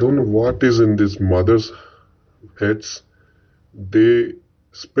 I don't know what is in these mothers' heads. They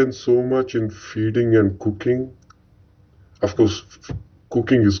spend so much in feeding and cooking. Of course,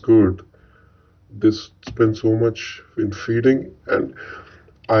 cooking is good. They spend so much in feeding, and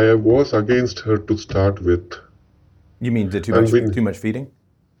I was against her to start with. You mean the And when too much feeding?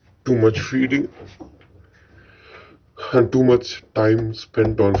 too much feeding and too much time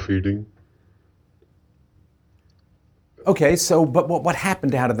spent on feeding. Okay, so but what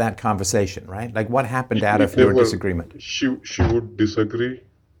happened out of that conversation, right? Like what happened out It of your never. disagreement? She would disagree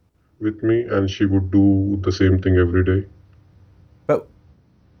with me, and she would do the same thing every day. But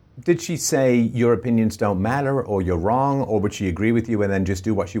did she say your opinions don't matter or you're wrong, or would she agree with you and then just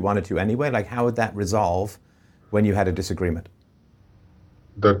do what she wanted to anyway? Like how would that resolve when you had a disagreement?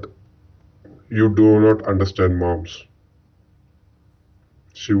 That you do not understand moms.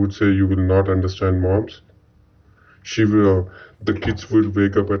 She would say you will not understand moms. She will. The kids will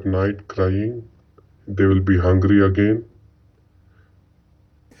wake up at night crying. They will be hungry again,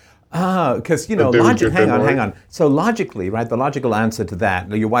 Because, and they will logic, get hang on, hang annoyed. on. So logically, right, the logical answer to that,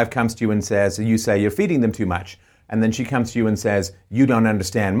 your wife comes to you and says, you say, you're feeding them too much. And then she comes to you and says, you don't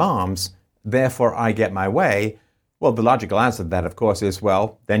understand moms, therefore I get my way. Well, the logical answer to that, of course, is,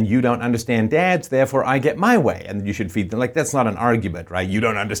 well, then you don't understand dads, therefore I get my way. And you should feed them. Like, that's not an argument, right? You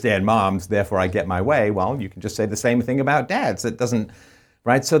don't understand moms, therefore I get my way. Well, you can just say the same thing about dads. It doesn't,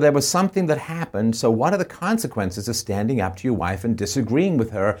 right? So there was something that happened. So what are the consequences of standing up to your wife and disagreeing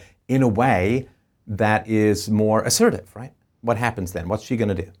with her in a way that is more assertive, right? What happens then? What's she going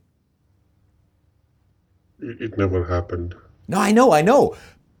to do? It never happened. No, I know.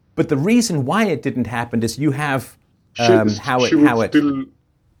 But the reason why it didn't happen is you have She how she it would how it. still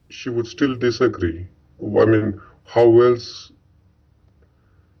she would still disagree. I mean, how else?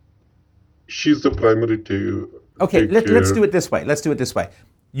 She's the primary Okay, take let's care. do it this way. Let's do it this way.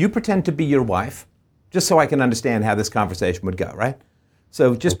 You pretend to be your wife, just so I can understand how this conversation would go, right?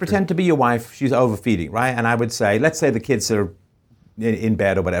 So just pretend to be your wife. She's overfeeding, right? And I would say, let's say the kids are in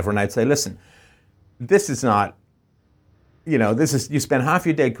bed or whatever, and I'd say, listen, this is not, you spend half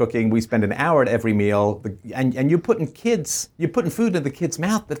your day cooking. We spend an hour at every meal, and you're putting food in the kids'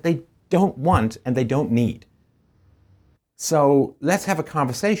 mouth that they don't want and they don't need. So let's have a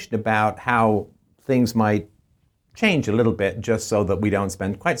conversation about how things might change a little bit, just so that we don't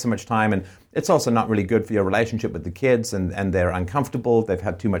spend quite so much time. And it's also not really good for your relationship with the kids, and they're uncomfortable. They've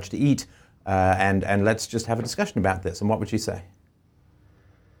had too much to eat, and let's just have a discussion about this. And what would she say?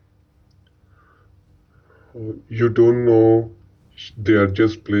 You don't know, they are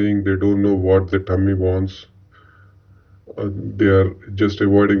just playing, they don't know what the tummy wants. They are just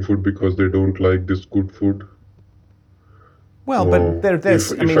avoiding food because they don't like this good food. Well, but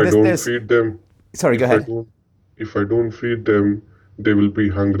there's, if I don't feed them, sorry, go ahead. If I don't feed them, they will be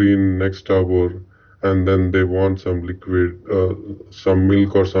hungry in next hour, and then they want some liquid, some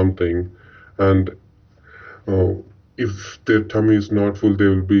milk or something, and if their tummy is not full, they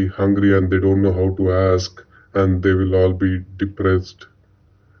will be hungry and they don't know how to ask, and they will all be depressed.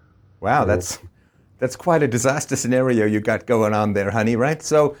 Wow, that's quite a disaster scenario you got going on there, honey, right?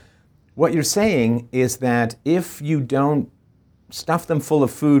 So what you're saying is that if you don't stuff them full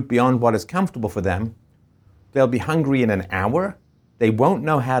of food beyond what is comfortable for them, they'll be hungry in an hour, they won't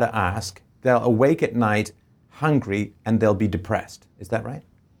know how to ask, they'll awake at night hungry, and they'll be depressed. Is that right?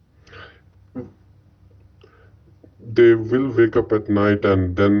 They will wake up at night,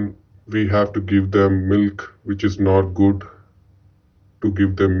 and then we have to give them milk, which is not good to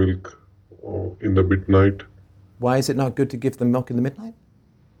give them milk in the midnight. Why is it not good to give them milk in the midnight?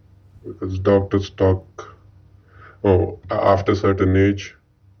 Because doctors talk after a certain age,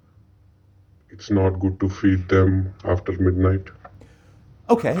 it's not good to feed them after midnight.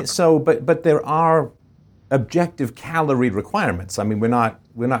 Okay, so but there are objective calorie requirements. I mean, we're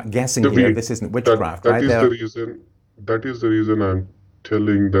not guessing here. This isn't witchcraft, right? That is the reason I'm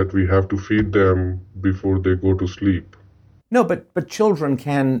telling that we have to feed them before they go to sleep. No, but children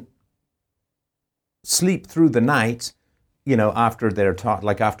can sleep through the night, after they're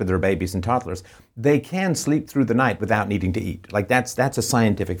after they're babies and toddlers. They can sleep through the night without needing to eat. Like that's a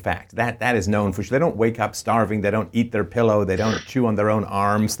scientific fact. That is known for sure. They don't wake up starving. They don't eat their pillow. They don't chew on their own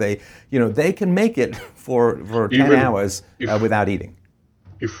arms. They can make it for 10 hours without eating.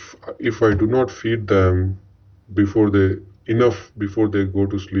 If I do not feed them before they go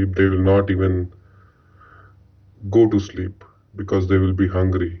to sleep, they will not even go to sleep because they will be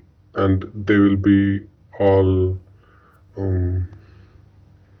hungry, and they will be all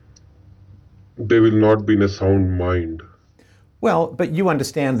they will not be in a sound mind. Well, but you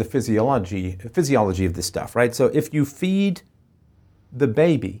understand the physiology of this stuff, right? So if you feed the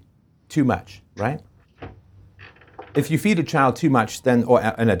baby too much, right? If you feed a child too much, then, or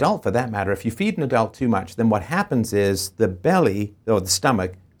an adult for that matter, if you feed an adult too much, then what happens is the belly, or the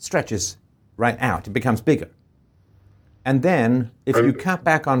stomach, stretches right out. It becomes bigger. And then, if you cut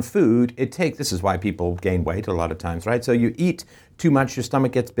back on food, this is why people gain weight a lot of times, right? So you eat too much, your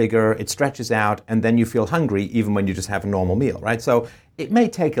stomach gets bigger, it stretches out, and then you feel hungry even when you just have a normal meal, right? So it may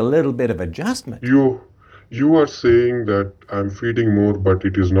take a little bit of adjustment. You are saying that I'm feeding more, but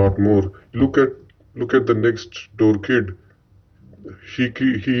it is not more. Look at the next door kid. He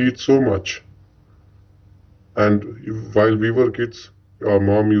eats so much. And while we were kids, our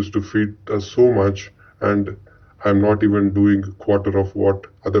mom used to feed us so much, and I'm not even doing a quarter of what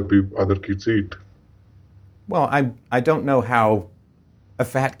other kids eat. Well, I don't know how a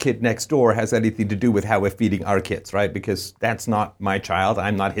fat kid next door has anything to do with how we're feeding our kids, right? Because that's not my child.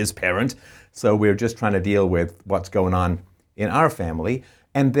 I'm not his parent. So we're just trying to deal with what's going on in our family.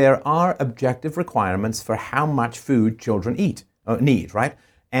 And there are objective requirements for how much food children need, right?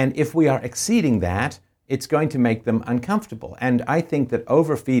 And if we are exceeding that, it's going to make them uncomfortable. And I think that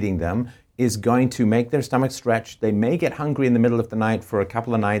overfeeding them is going to make their stomachs stretch. They may get hungry in the middle of the night for a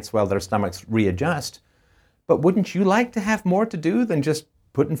couple of nights while their stomachs readjust. But wouldn't you like to have more to do than just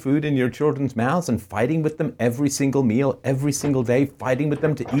putting food in your children's mouths and fighting with them every single meal, every single day, fighting with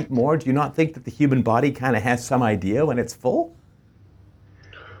them to eat more? Do you not think that the human body kind of has some idea when it's full?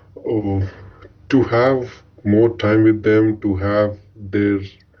 Oh, to have more time with them, to have their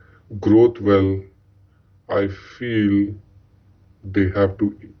growth well, I feel they have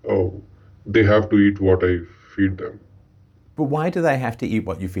to eat what I feed them. But why do they have to eat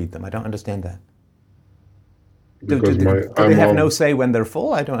what you feed them? I don't understand that. Because do they have no say when they're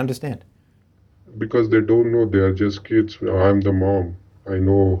full? I don't understand. Because they don't know, they are just kids. I'm the mom. I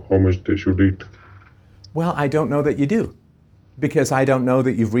know how much they should eat. Well, I don't know that you do. Because I don't know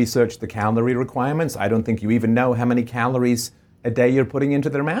that you've researched the calorie requirements. I don't think you even know how many calories a day you're putting into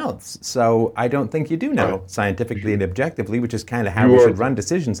their mouths. So I don't think you do know scientifically and objectively, which is kind of how we should run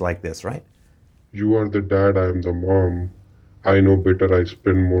decisions like this, right? You are the dad, I am the mom. I know better, I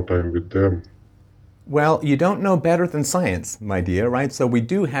spend more time with them. Well, you don't know better than science, my dear, right? So we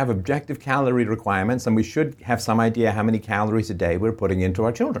do have objective calorie requirements, and we should have some idea how many calories a day we're putting into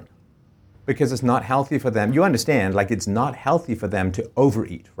our children. Because it's not healthy for them. You understand, like it's not healthy for them to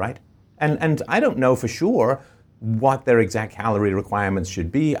overeat, right? And I don't know for sure what their exact calorie requirements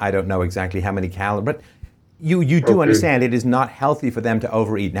should be. I don't know exactly how many calories, but you do understand it is not healthy for them to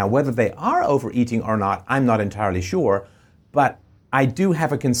overeat. Now, whether they are overeating or not, I'm not entirely sure, but I do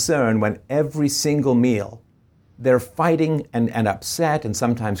have a concern when every single meal they're fighting and upset and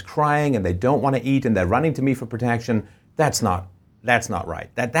sometimes crying and they don't want to eat and they're running to me for protection. That's not right.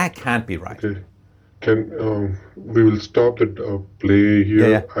 That can't be right. Okay. We will stop the play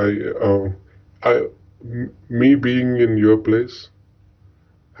here. Yeah. Me being in your place,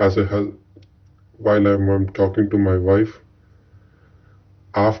 while I'm talking to my wife,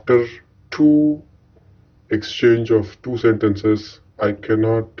 after two exchange of two sentences, I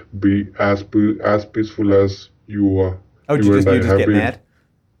cannot be as peaceful as you are. Oh, you just get mad?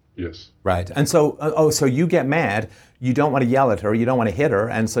 Yes. Right. And so, so you get mad. You don't want to yell at her. You don't want to hit her.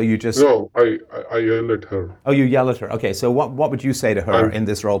 And so you just... No, I yell at her. Oh, you yell at her. Okay, so what would you say to her in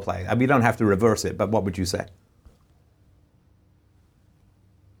this role play? I mean, you don't have to reverse it, but what would you say?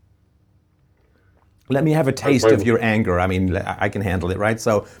 Let me have a taste of your anger. I mean, I can handle it, right?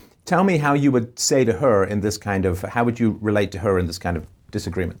 So tell me how you would say to her in this kind of... How would you relate to her in this kind of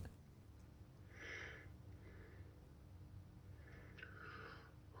disagreement?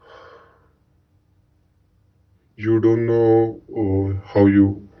 You don't know how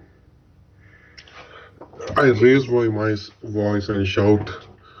you... I raise my voice and shout,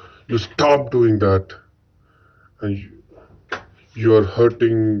 you stop doing that. And you are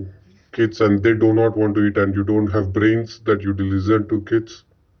hurting kids and they do not want to eat and you don't have brains that you listen to kids.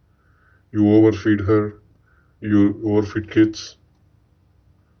 You overfeed her, you overfeed kids.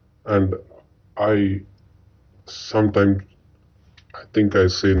 And I think I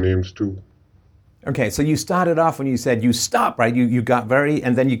say names too. Okay, so you started off when you said you stop, right? You got very,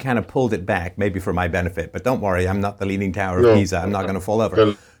 and then you kind of pulled it back, maybe for my benefit. But don't worry, I'm not the Leaning Tower of Pisa. I'm not going to fall over.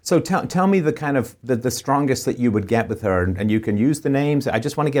 Well, so tell me the kind of the strongest that you would get with her, and you can use the names. I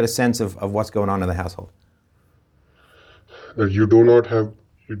just want to get a sense of what's going on in the household. That you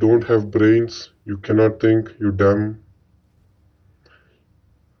don't have brains. You cannot think. You're dumb.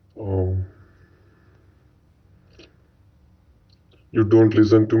 You don't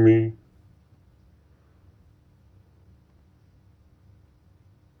listen to me.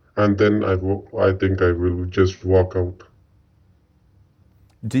 And then I think I will just walk out.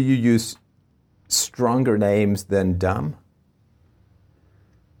 Do you use stronger names than dumb?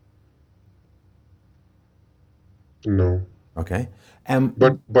 No. Okay.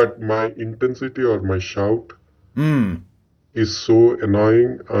 But my intensity or my shout is so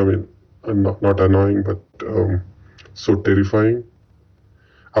annoying. I mean, not annoying, but so terrifying.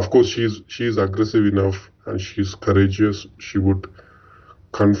 Of course, she's aggressive enough and she's courageous. She would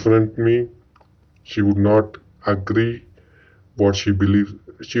confront me. She would not agree what she believes.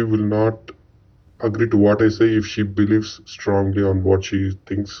 She will not agree to what I say if she believes strongly on what she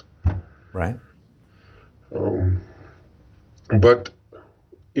thinks. Right. But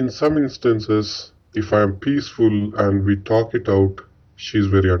in some instances, if I am peaceful and we talk it out, she's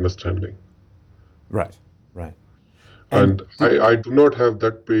very understanding. Right. And I do not have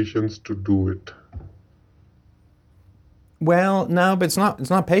that patience to do it. Well, no, but it's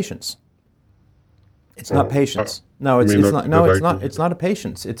not patience. It's not patience. No, it's not. No, it's not. It's not a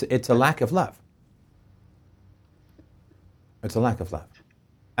patience. It's a lack of love. It's a lack of love,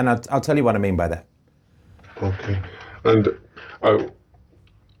 and I'll tell you what I mean by that. Okay, and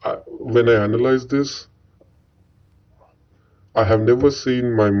when I analyze this, I have never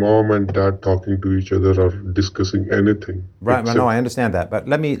seen my mom and dad talking to each other or discussing anything. Right. No, I understand that, but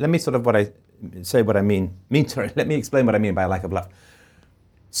let me sort of say what I mean. Let me explain what I mean by lack of love.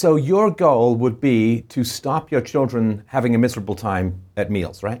 So your goal would be to stop your children having a miserable time at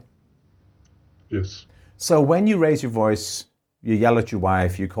meals, right? Yes. So when you raise your voice, you yell at your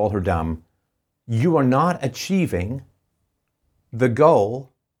wife, you call her dumb, you are not achieving the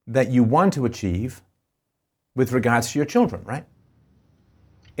goal that you want to achieve with regards to your children, right?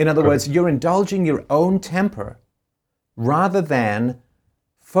 In other words, you're indulging your own temper rather than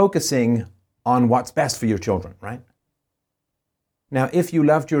focusing on what's best for your children, right? Now, if you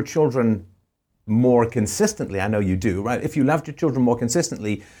loved your children more consistently, I know you do, right? If you loved your children more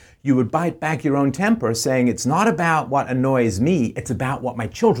consistently, you would bite back your own temper saying, it's not about what annoys me, it's about what my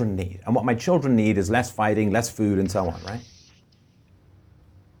children need. And what my children need is less fighting, less food, and so on, right?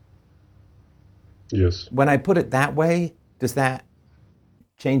 Yes. When I put it that way, does that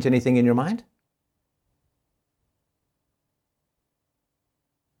change anything in your mind?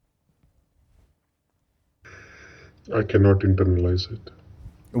 I cannot internalize it.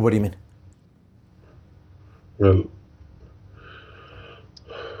 What do you mean? Well,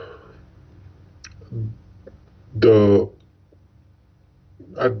 the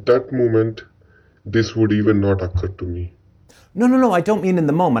at that moment, this would even not occur to me. No, I don't mean in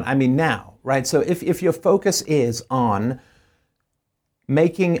the moment. I mean now, right? So if your focus is on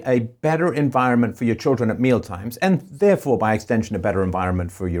making a better environment for your children at mealtimes, and therefore, by extension, a better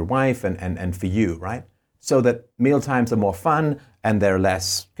environment for your wife and for you, right? So that mealtimes are more fun and they're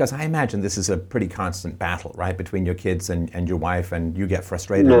less, because I imagine this is a pretty constant battle, right? Between your kids and your wife, and you get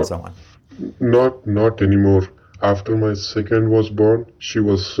frustrated and so on. Not anymore. After my second was born, she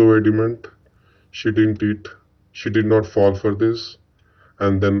was so adamant. She didn't eat. She did not fall for this.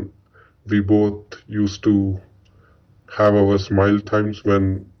 And then we both used to have our smile times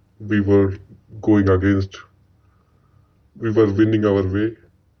when we were going against, we were winning our way.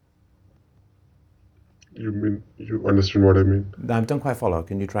 You understand what I mean? I don't quite follow.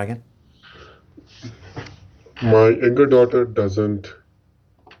 Can you try again? My younger daughter doesn't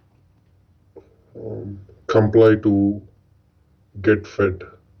comply to get fed.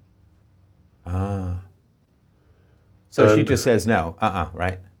 So she And just says no,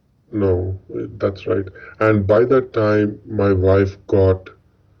 right? no, that's right. And by that time, my wife got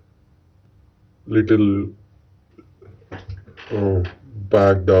little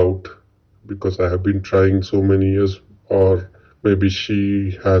backed out because I have been trying so many years, or maybe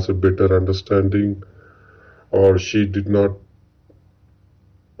she has a better understanding, or she did not,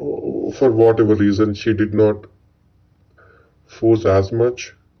 for whatever reason, she did not force as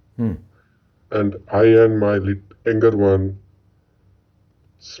much. And I and my younger one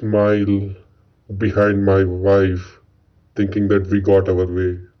smile behind my wife, thinking that we got our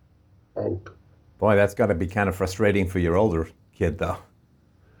way out. Boy, that's got to be kind of frustrating for your older kid, though.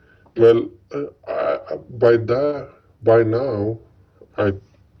 Well, by now,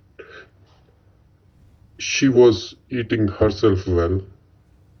 she was eating herself well.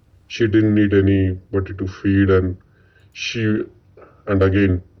 She didn't need anybody to feed, and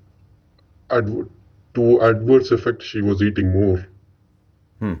again, to adverse effect, she was eating more.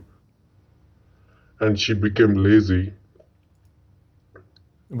 And she became lazy.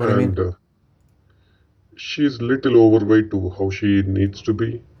 What do you mean? And she's little overweight to how she needs to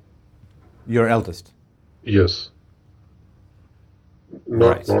be. Your eldest? Yes.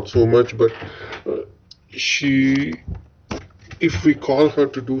 Right. Not so much, but she, if we call her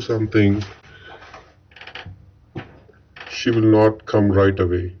to do something, she will not come right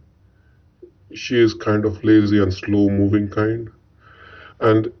away. She is kind of lazy and slow moving kind.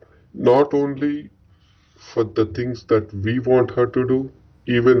 And not only for the things that we want her to do,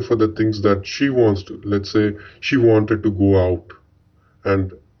 even for the things that she wants to. Let's say she wanted to go out,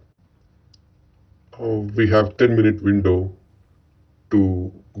 and we have 10-minute window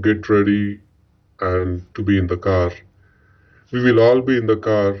to get ready and to be in the car. We will all be in the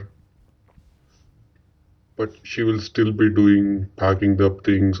car, but she will still be packing up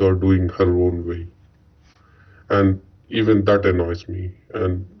things or doing her own way. And even that annoys me.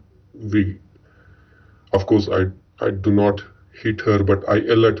 And of course, I do not hit her, but I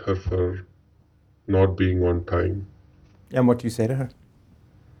yell at her for not being on time. And what do you say to her?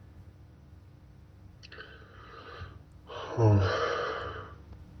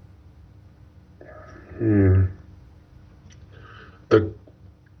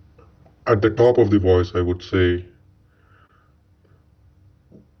 At the top of the voice, I would say,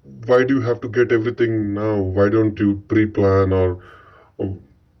 why do you have to get everything now? Why don't you pre-plan, or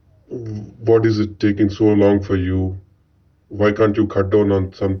what is it taking so long for you? Why can't you cut down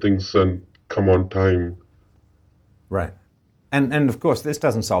on some things and come on time? Right. And of course, this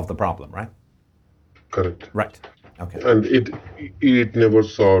doesn't solve the problem, right? Correct. Right. Okay. And it never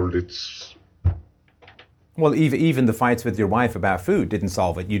solved its. Well, even the fights with your wife about food didn't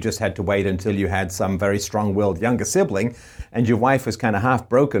solve it. You just had to wait until you had some very strong-willed younger sibling, and your wife was kind of half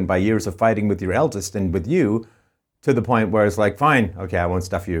broken by years of fighting with your eldest and with you, to the point where it's like, fine, okay, I won't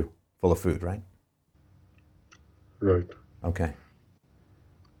stuff you full of food, right? Right. Okay.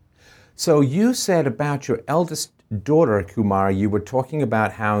 So you said about your eldest daughter, Kumar, you were talking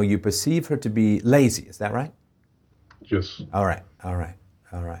about how you perceive her to be lazy. Is that right? Yes. All right.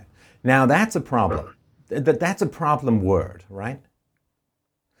 All right. Now that's a problem. That's a problem word, right?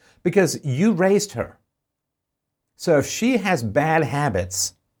 Because you raised her. So if she has bad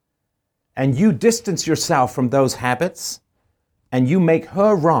habits and you distance yourself from those habits and you make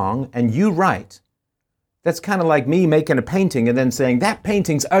her wrong and you right, that's kind of like me making a painting and then saying, that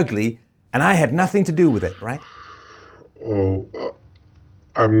painting's ugly and I had nothing to do with it, right? Oh,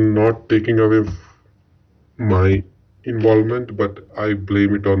 I'm not taking away my involvement, but I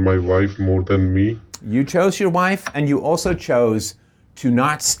blame it on my wife more than me. You chose your wife, and you also chose to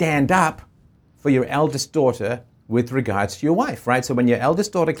not stand up for your eldest daughter with regards to your wife, right? So when your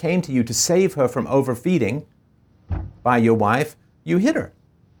eldest daughter came to you to save her from overfeeding by your wife, you hit her.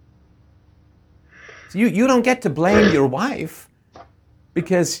 So you don't get to blame your wife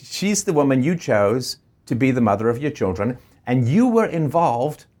because she's the woman you chose to be the mother of your children, and you were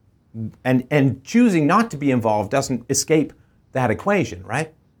involved, and choosing not to be involved doesn't escape that equation,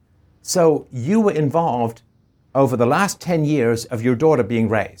 right? So you were involved over the last 10 years of your daughter being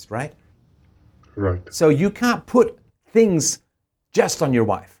raised, right? Right. So you can't put things just on your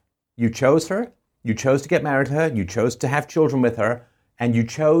wife. You chose her, you chose to get married to her, you chose to have children with her, and you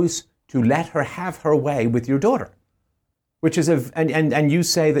chose to let her have her way with your daughter. Which is and you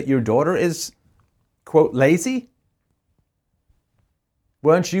say that your daughter is, quote, lazy?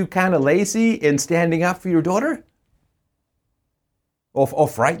 Weren't you kind of lazy in standing up for your daughter? Or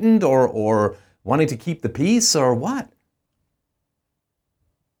frightened or wanting to keep the peace or what?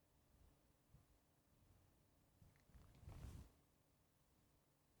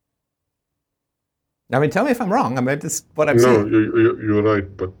 I mean, tell me if I'm wrong. I mean, this what I'm No, saying. you're right,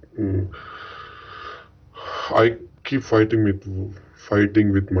 but I keep fighting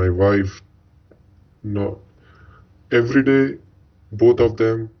with my wife. No, every day, both of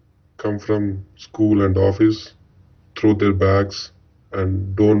them come from school and office, throw their bags,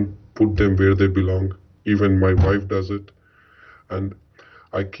 and don't put them where they belong. Even my wife does it, and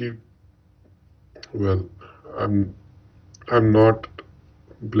I keep. Well, I'm I'm not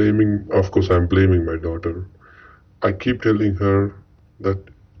blaming. Of course, I'm blaming my daughter. I keep telling her that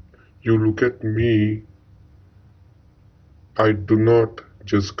you look at me. I do not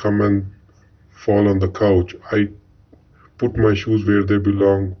just come and fall on the couch. I put my shoes where they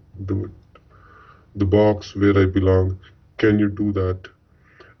belong, the box where I belong. Can you do that?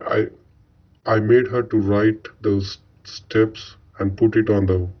 I I made her to write those steps and put it on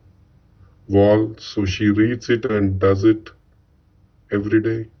the wall so she reads it and does it every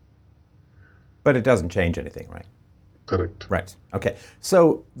day. But it doesn't change anything, right? Correct. Right. Okay.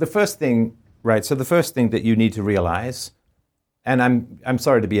 So the first thing, right? So the first thing that you need to realize, and I'm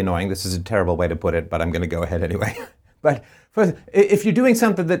sorry to be annoying. This is a terrible way to put it, but I'm going to go ahead anyway. But first, if you're doing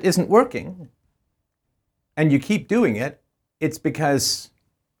something that isn't working, and you keep doing it, it's because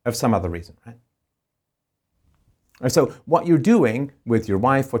of some other reason, right? And so what you're doing with your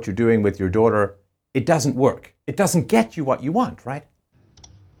wife, what you're doing with your daughter, it doesn't work. It doesn't get you what you want, right?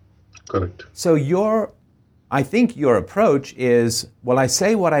 Correct. So I think your approach is, well, I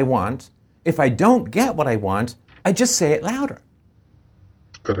say what I want. If I don't get what I want, I just say it louder.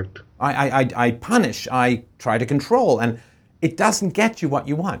 Correct. I punish, I try to control, and it doesn't get you what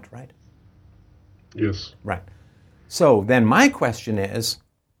you want, right? Yes. Right. So then my question is,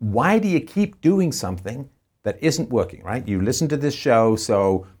 why do you keep doing something that isn't working, right? You listen to this show,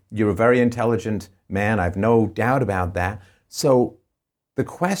 so you're a very intelligent man. I've no doubt about that. So the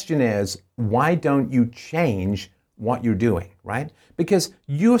question is, why don't you change what you're doing, right? Because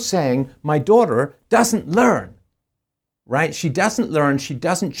you're saying, my daughter doesn't learn, right? She doesn't learn, she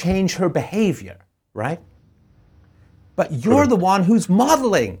doesn't change her behavior, right? But you're the one who's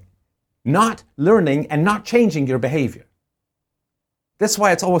modeling not learning and not changing your behavior. That's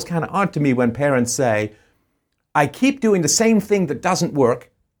why it's always kind of odd to me when parents say, I keep doing the same thing that doesn't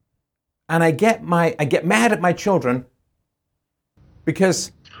work, and I get mad at my children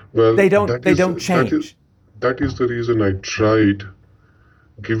because they don't change. That is the reason I tried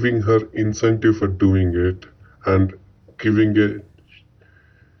giving her incentive for doing it and giving a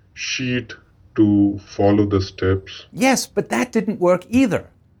sheet to follow the steps. Yes, but that didn't work either.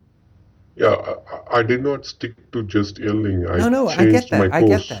 Yeah, I did not stick to just yelling. No, I get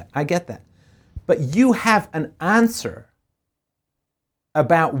that. I get that. But you have an answer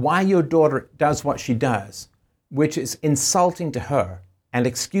about why your daughter does what she does, which is insulting to her and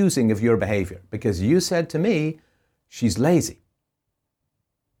excusing of your behavior. Because you said to me, she's lazy.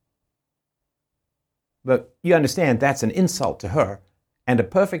 But you understand that's an insult to her and a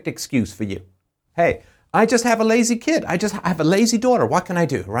perfect excuse for you. Hey, I just have a lazy kid. I just have a lazy daughter. What can I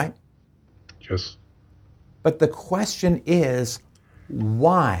do, right? Yes. But the question is,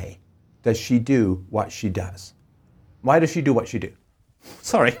 why does she do what she does? Why does she do what she do?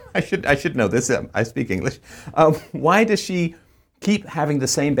 Sorry, I should know this. I speak English. Why does she keep having the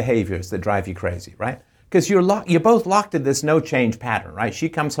same behaviors that drive you crazy, right? Because you're both locked in this no change pattern, right? She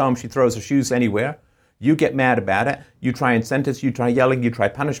comes home, she throws her shoes anywhere. You get mad about it. You try incentives, you try yelling, you try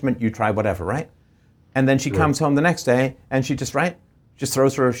punishment, you try whatever, right? And then she comes home the next day and she just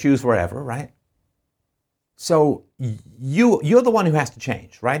throws her shoes wherever, right? So you're the one who has to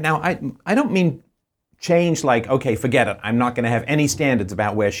change, right? Now, I don't mean change like, okay, forget it. I'm not going to have any standards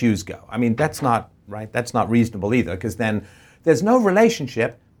about where shoes go. I mean, that's not, right? That's not reasonable either, because then there's no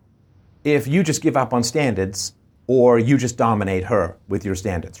relationship if you just give up on standards or you just dominate her with your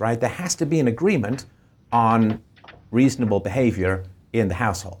standards, right? There has to be an agreement on reasonable behavior in the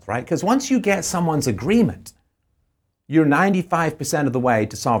household, right? Because once you get someone's agreement, you're 95% of the way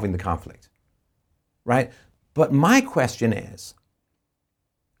to solving the conflict, right? But my question is,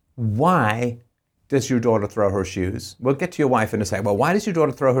 why does your daughter throw her shoes? We'll get to your wife in a second. Well, why does your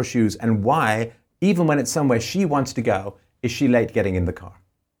daughter throw her shoes, and why, even when it's somewhere she wants to go, is she late getting in the car?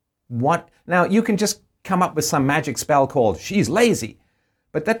 What? Now, you can just come up with some magic spell called she's lazy,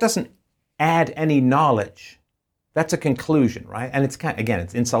 but that doesn't add any knowledge. That's a conclusion, right? And it's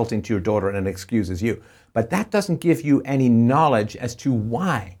it's insulting to your daughter and it excuses you. But that doesn't give you any knowledge as to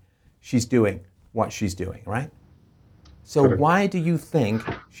why she's doing what she's doing, right? So Correct. Why do you think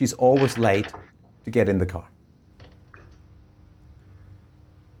she's always late to get in the car?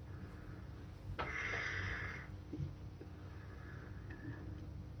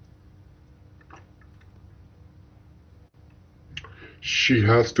 She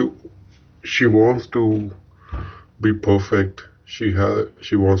wants to be perfect. She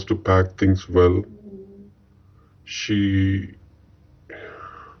wants to pack things well. She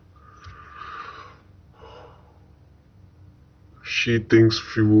thinks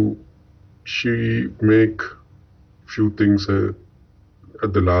she make few things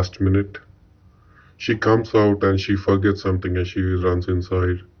at the last minute. She comes out and she forgets something and she runs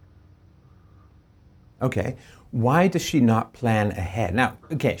inside. Okay. Why does she not plan ahead? Now,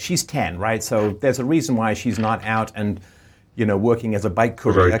 okay, she's 10, right? So there's a reason why she's not out and, working as a bike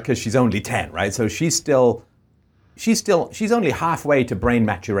courier, because she's only 10, right? So she's only halfway to brain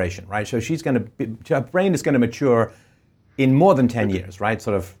maturation, right? So her brain is going to mature in more than 10 years, right?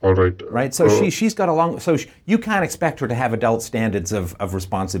 Sort of. All right. Right? So she's got a long, you can't expect her to have adult standards of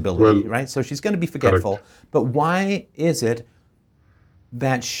responsibility, right? So she's going to be forgetful. Correct. But why is it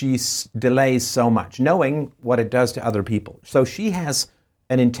that she delays so much, knowing what it does to other people? So she has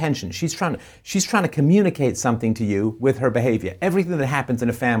an intention. She's trying to communicate something to you with her behavior. Everything that happens in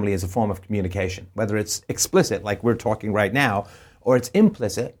a family is a form of communication, whether it's explicit, like we're talking right now, or it's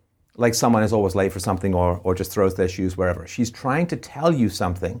implicit, like someone is always late for something or just throws their shoes wherever. She's trying to tell you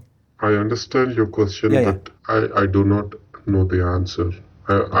something. I understand your question, but I do not know the answer.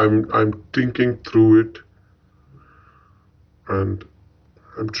 I'm thinking through it, and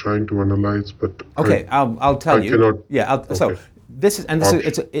I'm trying to analyze, but okay, I'll tell you. Cannot, okay. So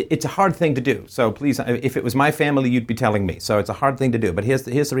it's a hard thing to do. So please, if it was my family, you'd be telling me. So it's a hard thing to do. But here's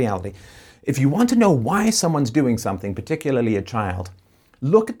the reality: if you want to know why someone's doing something, particularly a child,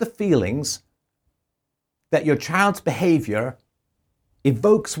 look at the feelings that your child's behavior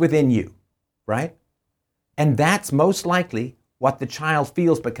evokes within you, right? And that's most likely what the child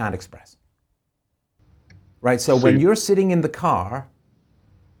feels but can't express, right? So when you're sitting in the car,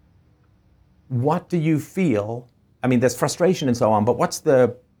 what do you feel? I mean, there's frustration and so on, but what's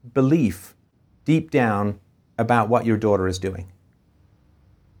the belief deep down about what your daughter is doing?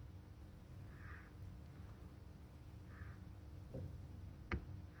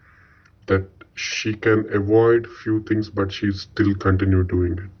 That she can avoid few things, but she still continue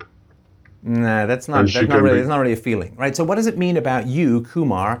doing it. Nah, that's not really a feeling, right? So what does it mean about you,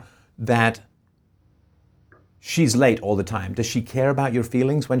 Kumar, that she's late all the time? Does she care about your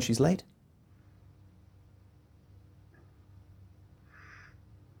feelings when she's late?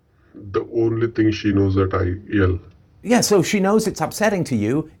 The only thing she knows that I yell. Yeah, so she knows it's upsetting to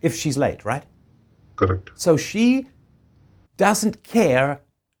you if she's late, right? Correct. So she doesn't care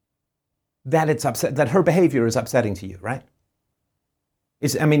that that her behavior is upsetting to you, right?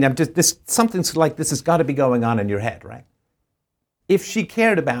 Something like this has got to be going on in your head, right? If she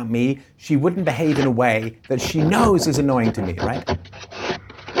cared about me, she wouldn't behave in a way that she knows is annoying to me, right?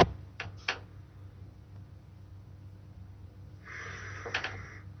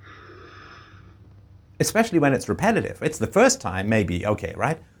 Especially when it's repetitive. It's the first time, maybe, okay,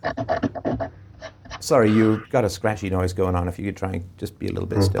 right? Sorry, you've got a scratchy noise going on. If you could try and just be a little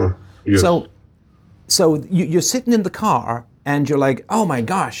bit still. Yes. So you're sitting in the car and you're like, oh my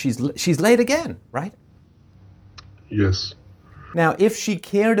gosh, she's late again, right? Yes. Now, if she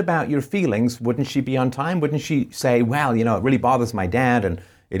cared about your feelings, wouldn't she be on time? Wouldn't she say, well, it really bothers my dad and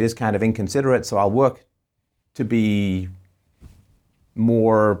it is kind of inconsiderate, so I'll work to be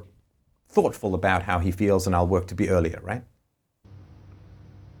more thoughtful about how he feels and I'll work to be earlier, right?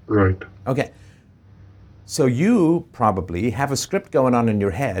 Right. Okay. So you probably have a script going on in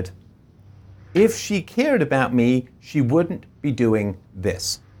your head. If she cared about me, she wouldn't be doing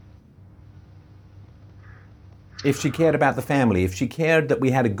this. If she cared about the family, if she cared that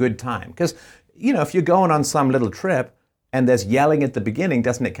we had a good time. Because, if you're going on some little trip and there's yelling at the beginning,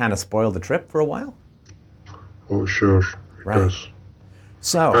 doesn't it kind of spoil the trip for a while? Oh, sure. It Right. does.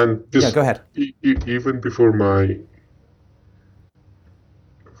 So, And this, yeah, go ahead. Even before my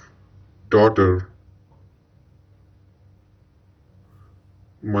daughter,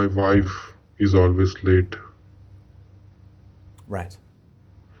 my wife is always late. Right.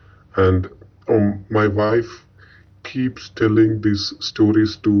 And my wife keeps telling these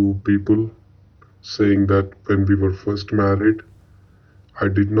stories to people, saying that when we were first married, I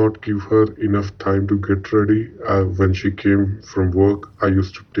did not give her enough time to get ready. When she came from work, I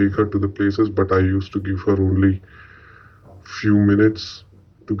used to take her to the places, but I used to give her only few minutes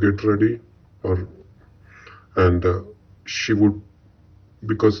to get ready, and she would,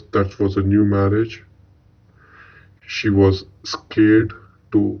 because that was a new marriage, she was scared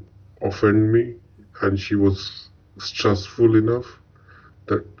to offend me, and she was stressful enough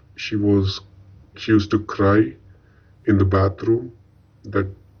that she used to cry in the bathroom, that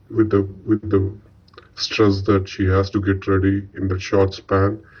with the stress that she has to get ready in the short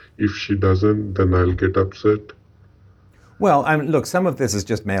span. If she doesn't, then I'll get upset. Well, look, some of this is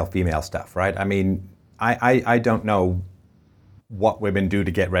just male-female stuff, right? I mean, I don't know what women do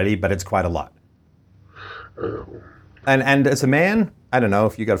to get ready, but it's quite a lot. And as a man, I don't know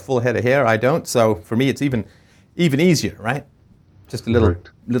if you got a full head of hair. I don't. So for me, it's even easier, right? Just a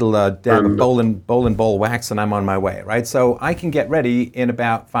little dab of bowl and ball wax, and I'm on my way, right? So I can get ready in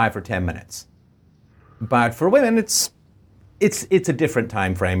about 5 or 10 minutes. But for women, it's a different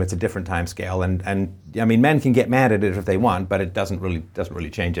time frame. It's a different time scale, and I mean, men can get mad at it if they want, but it doesn't really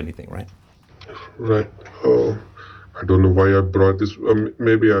change anything, right? Right. I don't know why I brought this.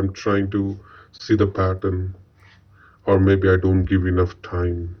 Maybe I'm trying to see the pattern, or maybe I don't give enough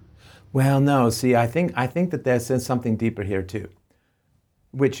time. Well, no. See, I think that there's something deeper here too,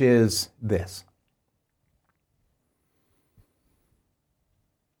 which is this: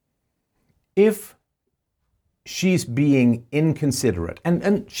 if she's being inconsiderate,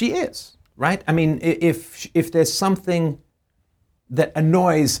 and she is, right? I mean, if there's something that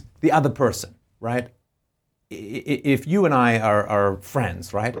annoys the other person, right? If you and I are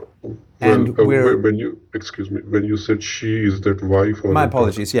friends, right? And when you said she, is that wife or my the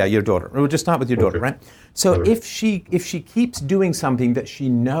apologies, yeah, your daughter. We'll just start with your daughter, Okay. right? So All right. if she keeps doing something that she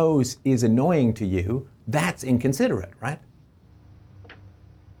knows is annoying to you, that's inconsiderate, right?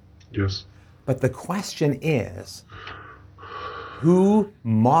 Yes. But the question is, who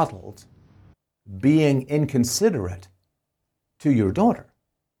modeled being inconsiderate to your daughter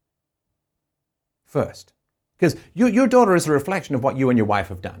first? Because your daughter is a reflection of what you and your wife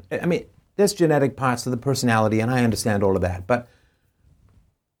have done. I mean, there's genetic parts to the personality, and I understand all of that. But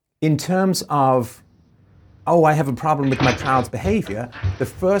in terms of, I have a problem with my child's behavior, the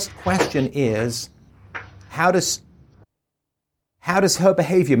first question is, how does her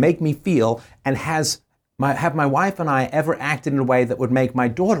behavior make me feel, and have my wife and I ever acted in a way that would make my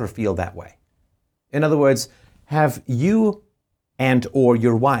daughter feel that way? In other words, have you and or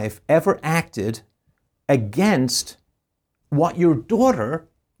your wife ever acted against what your daughter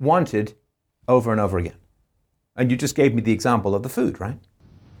wanted over and over again? And you just gave me the example of the food, right?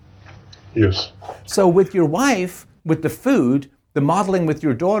 Yes. So with your wife, with the food, the modeling with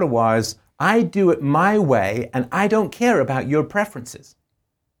your daughter was, I do it my way and I don't care about your preferences.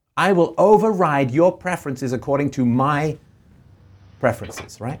 I will override your preferences according to my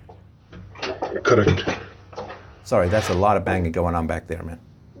preferences, right? Correct. Sorry, that's a lot of banging going on back there, man.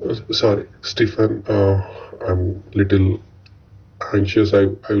 Sorry, Stephen. I'm little anxious. I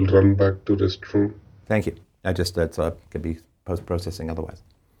will run back to restroom. Thank you. That's could be post-processing otherwise.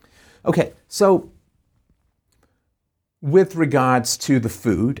 Okay, so with regards to the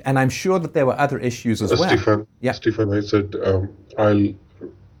food, and I'm sure that there were other issues as well. Stephen. Yeah. Stephen, I said I'll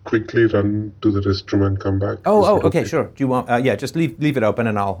quickly run to the restroom and come back. Okay, sure. Do you want? Just leave it open,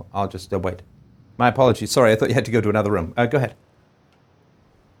 and I'll just wait. My apologies. Sorry, I thought you had to go to another room. Go ahead.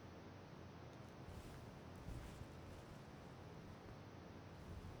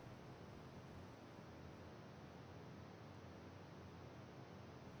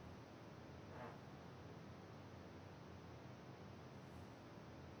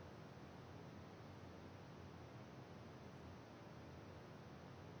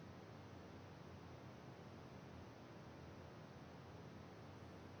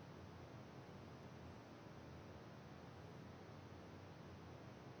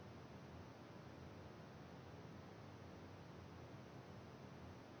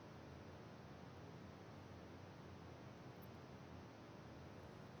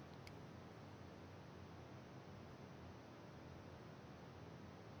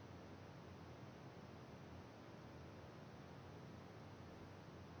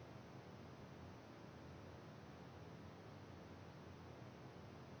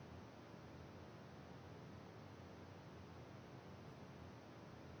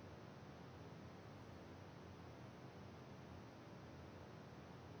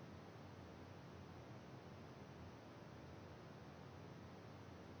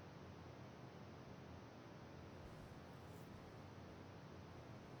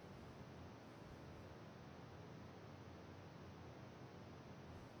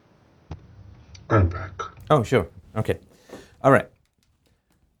 I'm back. Oh, sure. Okay. All right.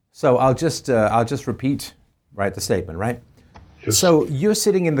 So I'll just repeat, right, the statement, right? Yes. So you're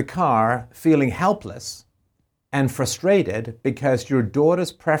sitting in the car feeling helpless and frustrated because your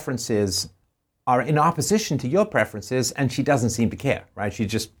daughter's preferences are in opposition to your preferences and she doesn't seem to care, right?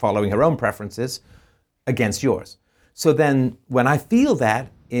 She's just following her own preferences against yours. So then when I feel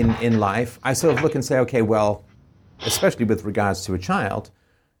that in life, I sort of look and say, okay, well, especially with regards to a child,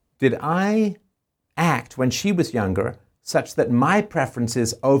 did I act when she was younger such that my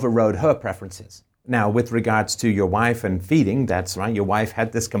preferences overrode her preferences? Now, with regards to your wife and feeding, that's right, your wife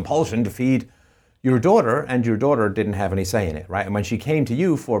had this compulsion to feed your daughter, and your daughter didn't have any say in it, right? And when she came to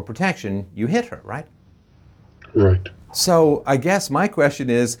you for protection, you hit her, right? Right. So I guess my question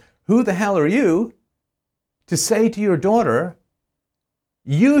is, who the hell are you to say to your daughter,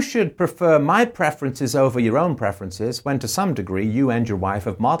 you should prefer my preferences over your own preferences, when to some degree you and your wife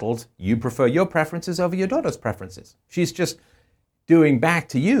have modeled you prefer your preferences over your daughter's preferences. She's just doing back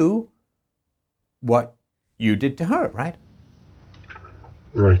to you what you did to her, right?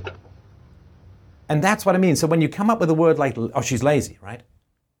 Right. And that's what I mean. So when you come up with a word like, oh, she's lazy, right?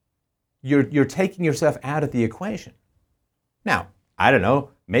 You're taking yourself out of the equation. Now, I don't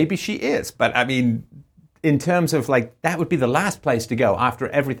know, maybe she is, but I mean, in terms of like, that would be the last place to go after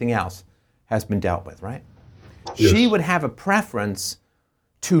everything else has been dealt with, right? Yes. She would have a preference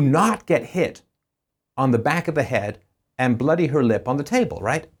to not get hit on the back of the head and bloody her lip on the table,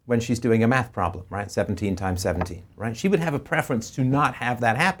 right? When she's doing a math problem, right? 17 times 17, right? She would have a preference to not have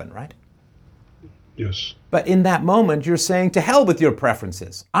that happen, right? Yes. But in that moment, you're saying, to hell with your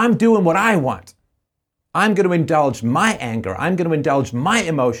preferences. I'm doing what I want. I'm going to indulge my anger. I'm going to indulge my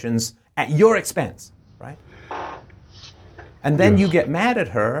emotions at your expense, right? And then you get mad at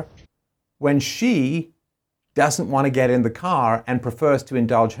her when she doesn't want to get in the car and prefers to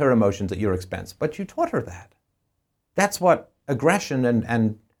indulge her emotions at your expense. But you taught her that. That's what aggression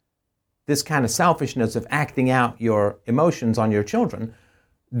and this kind of selfishness of acting out your emotions on your children,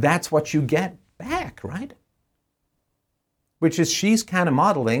 that's what you get back, right? Which is she's kind of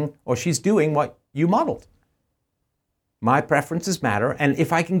modeling, or she's doing what you modeled. My preferences matter, and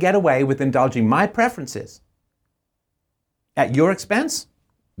if I can get away with indulging my preferences at your expense,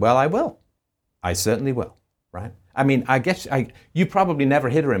 well, I will. I certainly will, right? I mean, I guess you probably never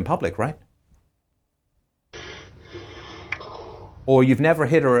hit her in public, right? Or you've never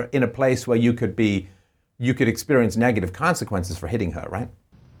hit her in a place where you could experience negative consequences for hitting her, right?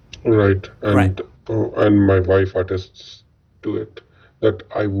 Right. And Right. And my wife attests to it that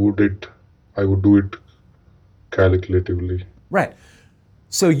I would do it calculatively. Right.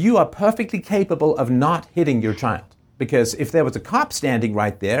 So you are perfectly capable of not hitting your child, because if there was a cop standing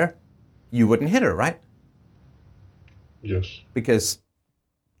right there, you wouldn't hit her, right? Yes. Because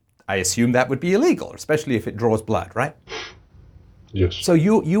I assume that would be illegal, especially if it draws blood, right? Yes. So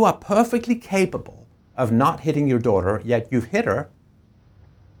you are perfectly capable of not hitting your daughter, yet you've hit her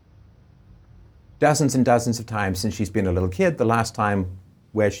dozens and dozens of times since she's been a little kid, the last time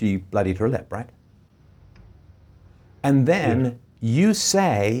where she bloodied her lip, right? And then you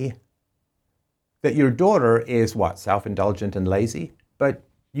say that your daughter is what? Self-indulgent and lazy? But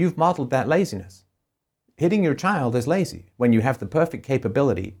you've modeled that laziness. Hitting your child is lazy when you have the perfect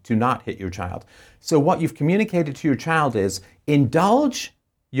capability to not hit your child. So what you've communicated to your child is indulge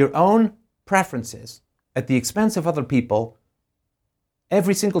your own preferences at the expense of other people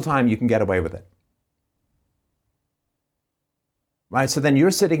every single time you can get away with it. Right? So then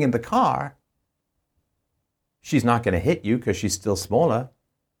you're sitting in the car. She's not going to hit you because she's still smaller,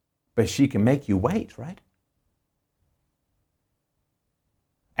 but she can make you wait, right?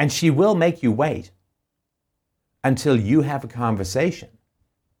 And she will make you wait until you have a conversation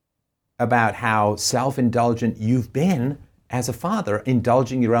about how self-indulgent you've been as a father,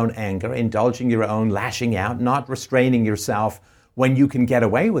 indulging your own anger, indulging your own lashing out, not restraining yourself when you can get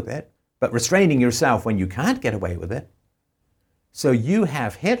away with it, but restraining yourself when you can't get away with it. So you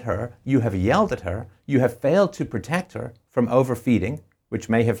have hit her, you have yelled at her, you have failed to protect her from overfeeding, which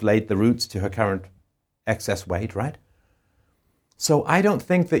may have laid the roots to her current excess weight, right? So I don't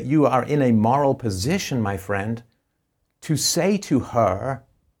think that you are in a moral position, my friend, to say to her,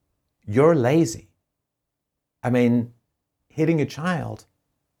 you're lazy. I mean, hitting a child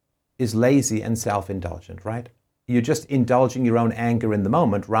is lazy and self-indulgent, right? You're just indulging your own anger in the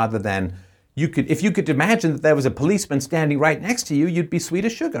moment rather than if you could imagine that there was a policeman standing right next to you, you'd be sweet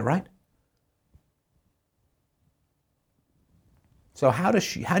as sugar, right? So how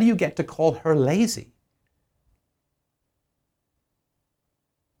do you get to call her lazy?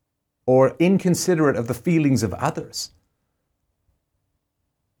 Or inconsiderate of the feelings of others?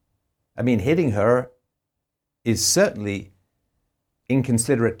 I mean, hitting her is certainly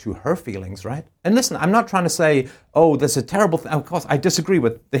inconsiderate to her feelings, right? And listen, I'm not trying to say, oh, there's a terrible thing. Of course, I disagree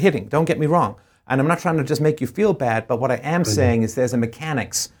with the hitting. Don't get me wrong. And I'm not trying to just make you feel bad, but what I am saying is there's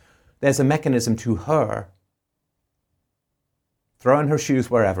a mechanism to her throwing her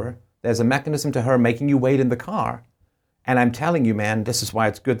shoes wherever. There's a mechanism to her making you wait in the car. And I'm telling you, man, this is why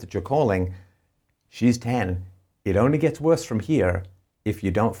it's good that you're calling. She's 10. It only gets worse from here if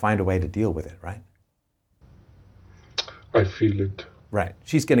you don't find a way to deal with it, right? I feel it. Right.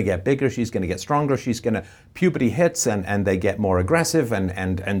 She's going to get bigger. She's going to get stronger. Puberty hits and they get more aggressive.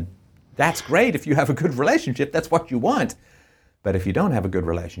 And that's great if you have a good relationship. That's what you want. But if you don't have a good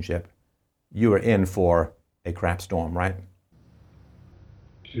relationship, you are in for a crap storm, right?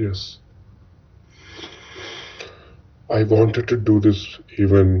 Yes. I wanted to do this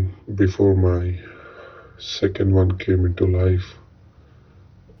even before my second one came into life.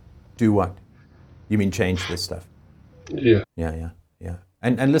 Do what? You mean change this stuff? Yeah. Yeah.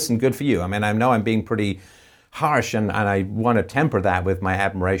 And listen, good for you. I mean, I know I'm being pretty harsh, and I want to temper that with my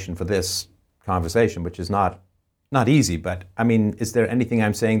admiration for this conversation, which is not easy. But, I mean, is there anything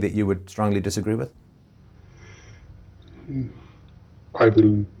I'm saying that you would strongly disagree with? I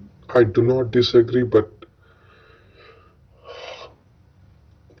do not disagree, but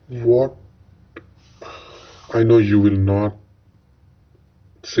what I know you will not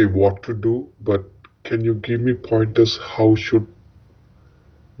say what to do, but can you give me pointers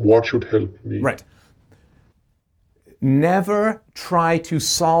what should help me? Right. Never try to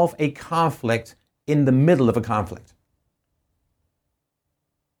solve a conflict in the middle of a conflict.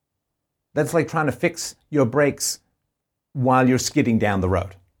 That's like trying to fix your brakes while you're skidding down the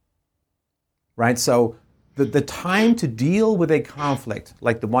road. Right? So the time to deal with a conflict,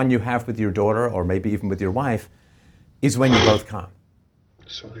 like the one you have with your daughter or maybe even with your wife, is when you're both calm.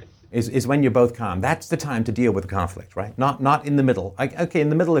 Sorry. Is when you're both calm. That's the time to deal with the conflict, right? Not in the middle. Okay, in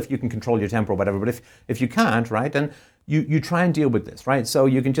the middle if you can control your temper or whatever, but if you can't, right, then you try and deal with this, right? So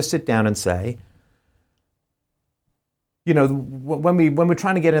you can just sit down and say, you know, when we're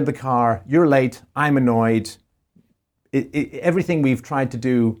trying to get in the car, you're late, I'm annoyed. Everything we've tried to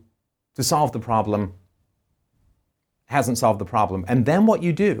do to solve the problem hasn't solved the problem. And then what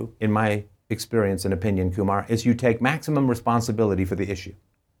you do, in my experience and opinion, Kumar, is you take maximum responsibility for the issue.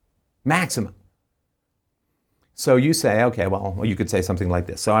 Maximum. So you say, okay, well, you could say something like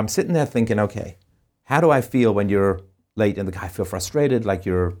this. So I'm sitting there thinking, okay, how do I feel when you're late in the car? I feel frustrated, like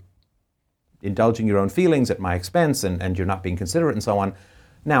you're indulging your own feelings at my expense and you're not being considerate and so on.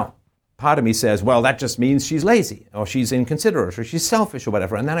 Now, part of me says, well, that just means she's lazy or she's inconsiderate or she's selfish or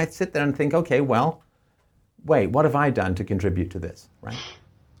whatever. And then I sit there and think, okay, well, wait, what have I done to contribute to this, right?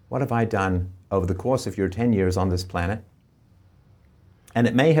 What have I done over the course of your 10 years on this planet? And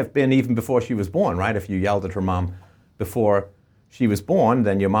it may have been even before she was born, right? If you yelled at her mom before she was born,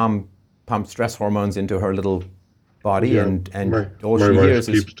 then your mom pumped stress hormones into her little body, and all she hears is...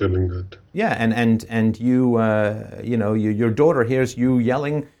 My wife keeps telling that. Yeah, and you, your daughter hears you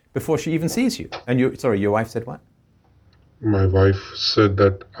yelling before she even sees you. And your wife said what? My wife said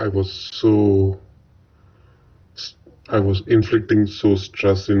that I was inflicting so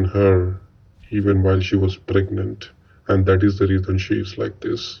stress in her even while she was pregnant. And that is the reason she is like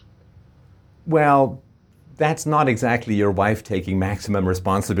this. Well, that's not exactly your wife taking maximum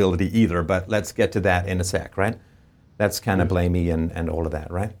responsibility either, but let's get to that in a sec, right? That's kind of blamey and all of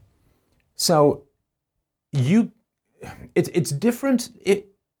that, right? So it's different.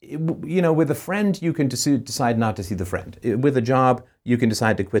 With a friend, you can decide not to see the friend. With a job, you can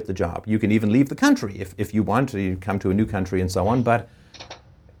decide to quit the job. You can even leave the country if you want to. You come to a new country and so on, but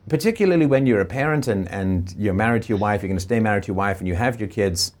particularly when you're a parent and you're married to your wife, you're going to stay married to your wife and you have your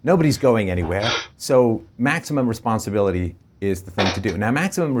kids, nobody's going anywhere. So maximum responsibility is the thing to do. Now,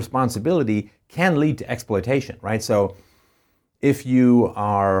 maximum responsibility can lead to exploitation, right? So if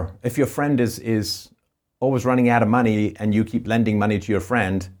your friend is always running out of money and you keep lending money to your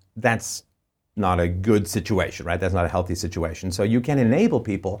friend, that's not a good situation, right? That's not a healthy situation. So you can enable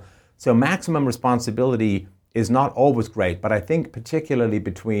people. So maximum responsibility is not always great, but I think particularly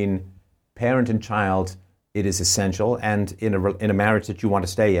between parent and child, it is essential, and in a marriage that you want to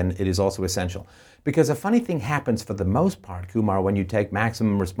stay in, it is also essential. Because a funny thing happens for the most part, Kumar, when you take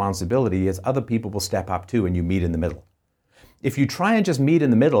maximum responsibility is other people will step up too and you meet in the middle. If you try and just meet in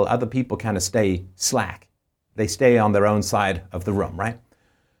the middle, other people kind of stay slack. They stay on their own side of the room, right?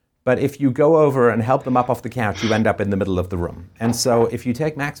 But if you go over and help them up off the couch, you end up in the middle of the room. And so if you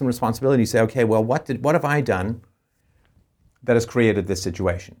take maximum responsibility, you say, okay, well, what have I done that has created this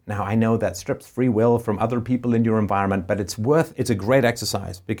situation? Now, I know that strips free will from other people in your environment, but it's a great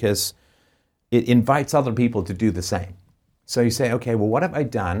exercise because it invites other people to do the same. So you say, okay, well, what have I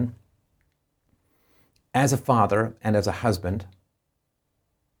done as a father and as a husband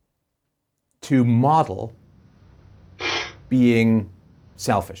to model being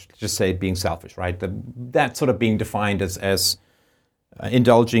selfish? Just say being selfish, right? That sort of being defined as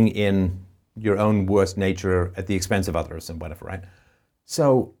indulging in your own worst nature at the expense of others and whatever, right?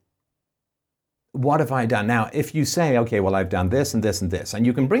 So what have I done? Now, if you say, okay, well, I've done this and this and this, and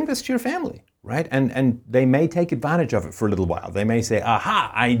you can bring this to your family, right? And they may take advantage of it for a little while. They may say,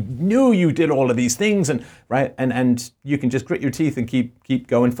 aha, I knew you did all of these things, and right, and you can just grit your teeth and keep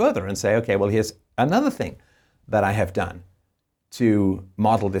going further and say, okay, well, here's another thing that I have done to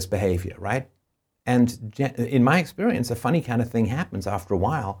model this behavior, right? And in my experience, a funny kind of thing happens after a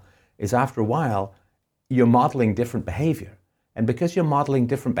while, you're modeling different behavior. And because you're modeling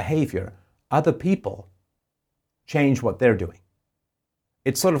different behavior, other people change what they're doing.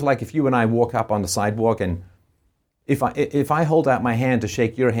 It's sort of like if you and I walk up on the sidewalk, and if I hold out my hand to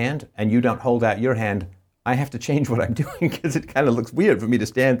shake your hand and you don't hold out your hand, I have to change what I'm doing because it kind of looks weird for me to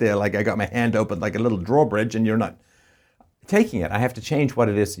stand there like I got my hand open like a little drawbridge and you're not taking it. I have to change what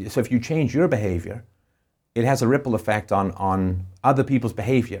it is. So if you change your behavior, it has a ripple effect on other people's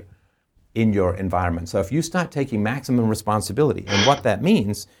behavior in your environment. So if you start taking maximum responsibility, and what that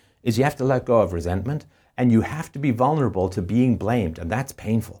means is you have to let go of resentment, and you have to be vulnerable to being blamed, and that's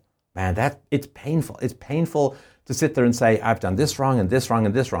painful. Man, it's painful. It's painful to sit there and say, I've done this wrong and this wrong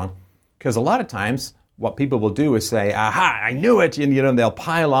and this wrong, because a lot of times what people will do is say, aha, I knew it, and they'll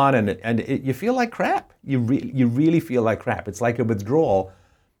pile on, and you feel like crap. You really feel like crap. It's like a withdrawal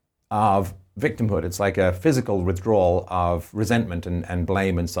of victimhood. It's like a physical withdrawal of resentment and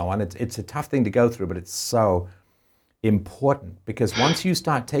blame and so on. It's a tough thing to go through, but it's so important, because once you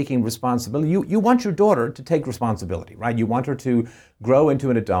start taking responsibility, you want your daughter to take responsibility, right? You want her to grow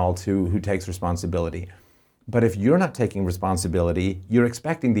into an adult who takes responsibility. But if you're not taking responsibility, you're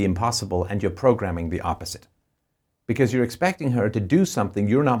expecting the impossible, and you're programming the opposite. Because you're expecting her to do something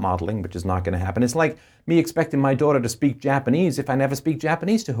you're not modeling, which is not going to happen. It's like me expecting my daughter to speak Japanese if I never speak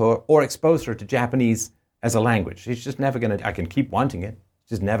Japanese to her or expose her to Japanese as a language. She's just never going to, I can keep wanting it,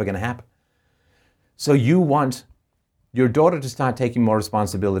 it's just never going to happen. So you want your daughter to start taking more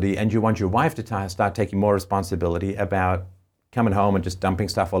responsibility, and you want your wife to start taking more responsibility about coming home and just dumping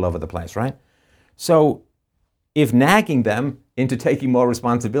stuff all over the place, right? So if nagging them into taking more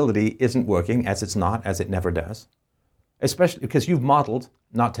responsibility isn't working, as it's not, as it never does, especially because you've modeled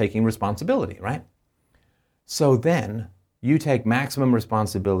not taking responsibility, right? So then you take maximum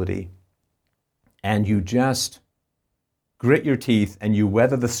responsibility and you just grit your teeth and you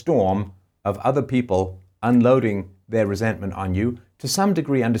weather the storm of other people unloading their resentment on you, to some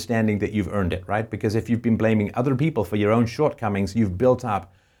degree understanding that you've earned it, right? Because if you've been blaming other people for your own shortcomings, you've built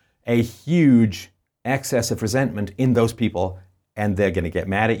up a huge excess of resentment in those people, and they're going to get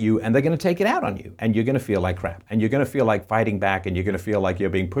mad at you, and they're going to take it out on you, and you're going to feel like crap, and you're going to feel like fighting back, and you're going to feel like you're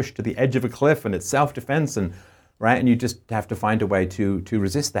being pushed to the edge of a cliff, and it's self-defense, and right, and you just have to find a way to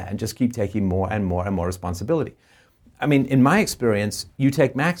resist that and just keep taking more and more and more responsibility. I mean, in my experience, you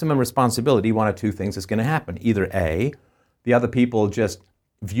take maximum responsibility, one of two things is going to happen. Either A, the other people just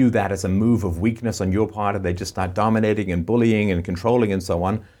view that as a move of weakness on your part, and they just start dominating and bullying and controlling and so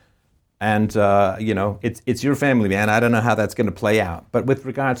on. And, it's your family, man. I don't know how that's going to play out. But with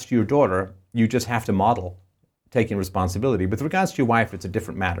regards to your daughter, you just have to model taking responsibility. With regards to your wife, it's a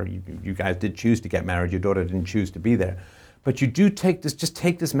different matter. You guys did choose to get married. Your daughter didn't choose to be there. But you do take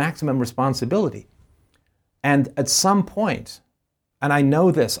this maximum responsibility. And at some point, and I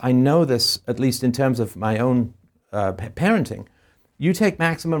know this, at least in terms of my own parenting, you take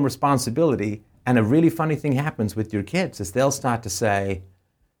maximum responsibility, and a really funny thing happens with your kids is they'll start to say,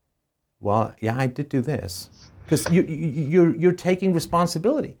 well, yeah, I did do this. Because you're taking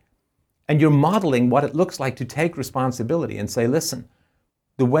responsibility. And you're modeling what it looks like to take responsibility and say, listen,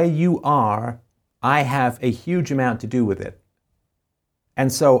 the way you are, I have a huge amount to do with it.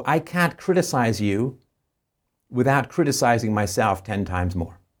 And so I can't criticize you without criticizing myself 10 times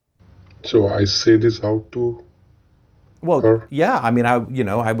more. So I say this out to Well, her? yeah, I mean, I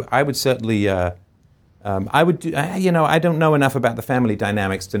would certainly, I don't know enough about the family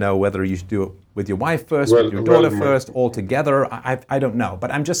dynamics to know whether you should do it with your wife first, with your daughter first, all together. I don't know.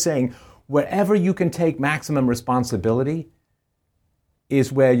 But I'm just saying, wherever you can take maximum responsibility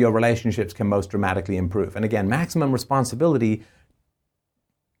is where your relationships can most dramatically improve. And again, maximum responsibility,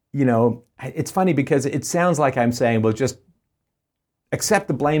 it's funny because it sounds like I'm saying, well, just accept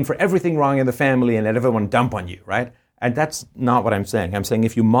the blame for everything wrong in the family and let everyone dump on you, right? And that's not what I'm saying. I'm saying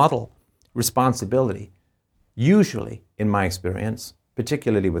if you model responsibility, usually, in my experience,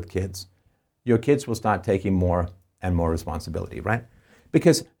 particularly with kids, your kids will start taking more and more responsibility, right?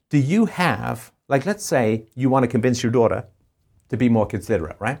 Because do you have, like, let's say you want to convince your daughter to be more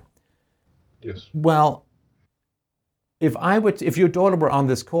considerate, right? Yes. Well, if your daughter were on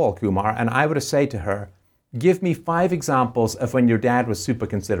this call, Kumar, and I were to say to her, give me 5 examples of when your dad was super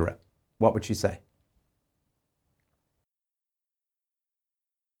considerate, what would she say?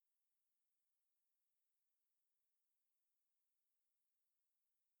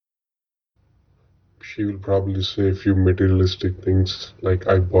 She will probably say a few materialistic things, like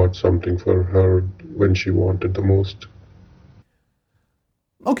I bought something for her when she wanted the most.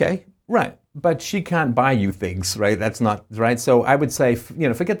 Okay, right. But she can't buy you things, right? That's not, right? So I would say,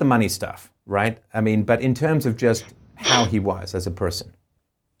 forget the money stuff, right? I mean, but in terms of just how he was as a person.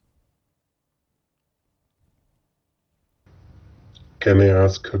 Can I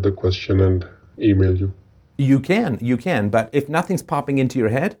ask her the question and email you? You can, but if nothing's popping into your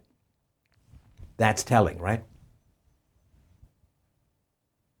head, that's telling, right?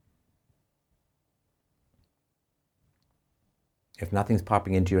 If nothing's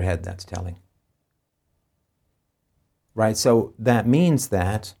popping into your head, that's telling. Right? So that means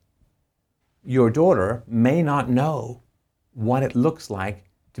that your daughter may not know what it looks like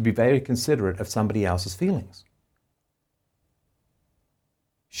to be very considerate of somebody else's feelings.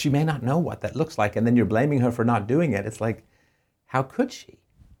 She may not know what that looks like, and then you're blaming her for not doing it. It's like, how could she?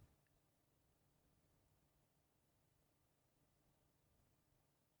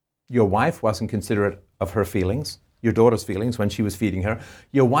 Your wife wasn't considerate of her feelings, your daughter's feelings, when she was feeding her.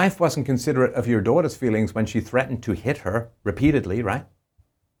 Your wife wasn't considerate of your daughter's feelings when she threatened to hit her repeatedly, right?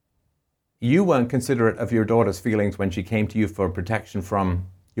 You weren't considerate of your daughter's feelings when she came to you for protection from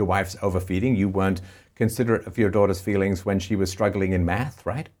your wife's overfeeding. You weren't considerate of your daughter's feelings when she was struggling in math,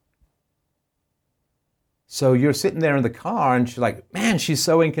 right? So you're sitting there in the car and she's like, man, she's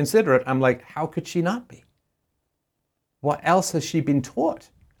so inconsiderate. I'm like, how could she not be? What else has she been taught?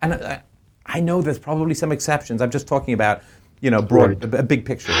 And I know there's probably some exceptions. I'm just talking about, broad, right. A big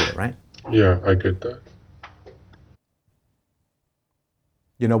picture here, right? Yeah, I get that.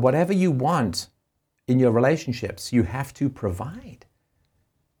 Whatever you want in your relationships, you have to provide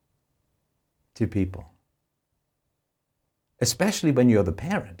to people. Especially when you're the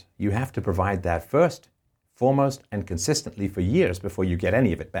parent. You have to provide that first, foremost, and consistently for years before you get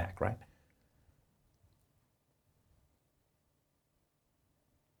any of it back, right?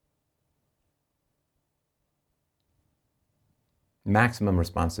 Maximum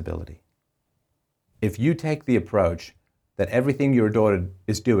responsibility. If you take the approach that everything your daughter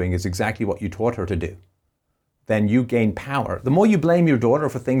is doing is exactly what you taught her to do, then you gain power. The more you blame your daughter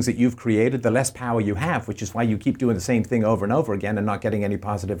for things that you've created, the less power you have, which is why you keep doing the same thing over and over again and not getting any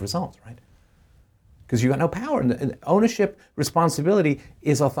positive results, right? Because you got no power. And ownership, responsibility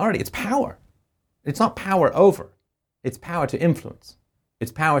is authority. It's power. It's not power over. It's power to influence.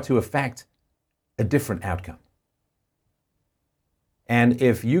 It's power to affect a different outcome. And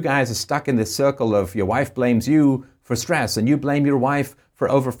if you guys are stuck in this circle of your wife blames you for stress and you blame your wife for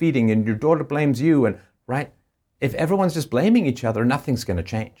overfeeding and your daughter blames you, and right, if everyone's just blaming each other, nothing's going to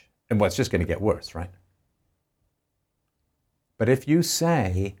change. And well, it's just going to get worse, right? But if you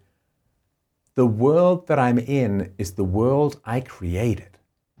say, the world that I'm in is the world I created.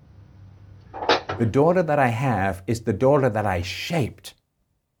 The daughter that I have is the daughter that I shaped.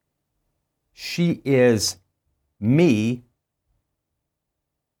 She is me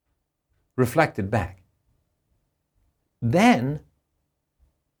reflected back. Then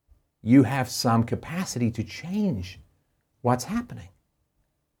you have some capacity to change what's happening.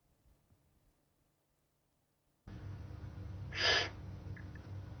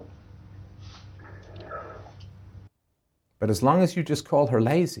 But as long as you just call her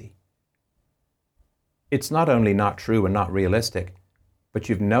lazy, it's not only not true and not realistic, but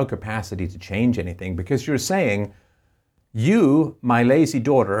you've no capacity to change anything, because you're saying, you, my lazy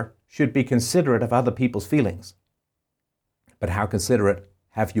daughter, should be considerate of other people's feelings. But how considerate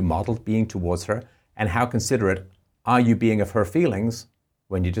have you modeled being towards her? And how considerate are you being of her feelings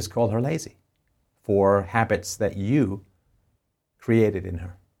when you just call her lazy for habits that you created in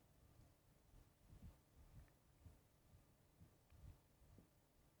her?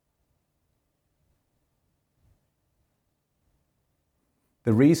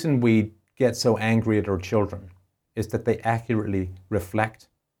 The reason we get so angry at our children is that they accurately reflect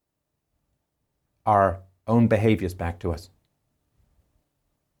our own behaviors back to us.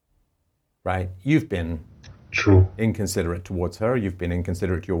 Right? You've been True. Inconsiderate towards her. You've been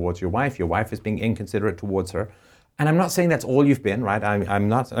inconsiderate towards your wife. Your wife is being inconsiderate towards her. And I'm not saying that's all you've been, right?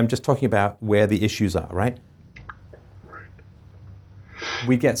 I'm just talking about where the issues are, right?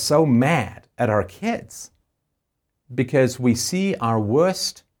 We get so mad at our kids because we see our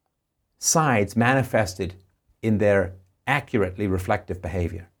worst sides manifested in their accurately reflective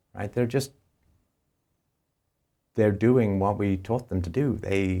behavior, right? They're doing what we taught them to do.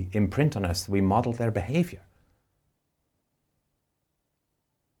 They imprint on us. We model their behavior.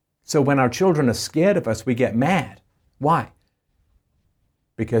 So when our children are scared of us, we get mad. Why?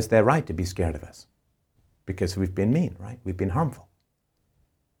 Because they're right to be scared of us. Because we've been mean, right? We've been harmful.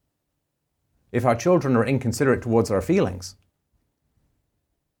 If our children are inconsiderate towards our feelings,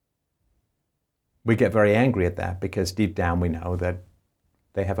 we get very angry at that because deep down we know that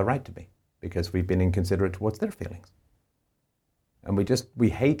they have a right to be, because we've been inconsiderate towards their feelings. And we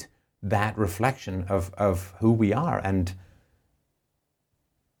hate that reflection of who we are. And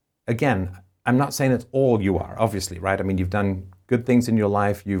again, I'm not saying it's all you are, obviously, right? I mean, you've done good things in your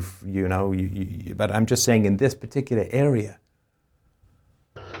life, but I'm just saying in this particular area,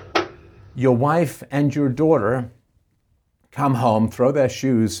 your wife and your daughter come home, throw their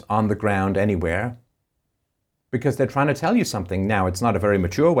shoes on the ground anywhere, because they're trying to tell you something. Now, it's not a very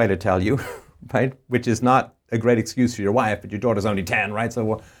mature way to tell you, right? Which is not a great excuse for your wife, but your daughter's only 10, right?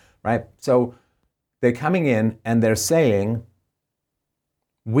 So they're coming in and they're saying,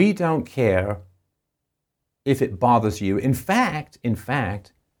 we don't care if it bothers you. In fact,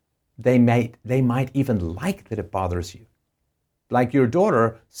 they might even like that it bothers you. Like your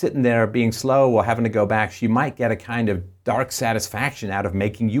daughter sitting there being slow or having to go back, she might get a kind of dark satisfaction out of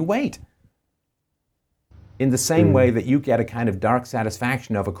making you wait. In the same way that you get a kind of dark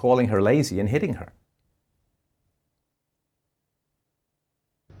satisfaction over calling her lazy and hitting her.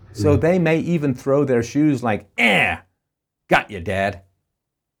 So they may even throw their shoes like, got you, Dad.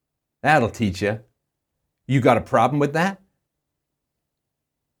 That'll teach you. You got a problem with that?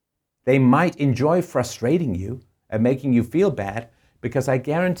 They might enjoy frustrating you and making you feel bad, because I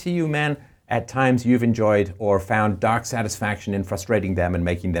guarantee you, man, at times you've enjoyed or found dark satisfaction in frustrating them and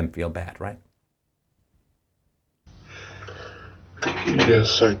making them feel bad, right?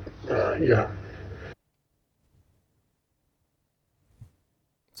 Yes, yeah.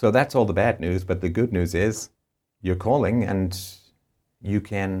 So that's all the bad news, but the good news is you're calling and you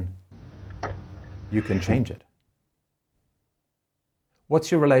can change it. What's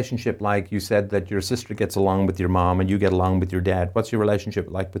your relationship like? You said that your sister gets along with your mom and you get along with your dad. What's your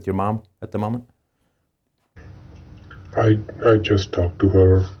relationship like with your mom at the moment? I just talk to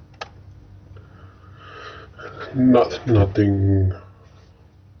her. Nothing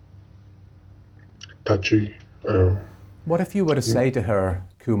touchy. What if you were to say to her,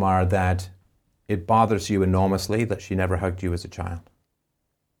 Kumar, that it bothers you enormously that she never hugged you as a child?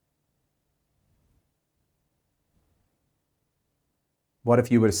 What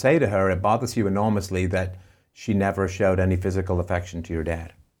if you were to say to her, it bothers you enormously that she never showed any physical affection to your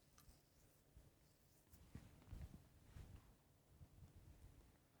dad?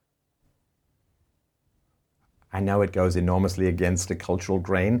 I know it goes enormously against the cultural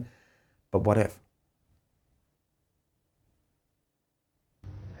grain, but what if?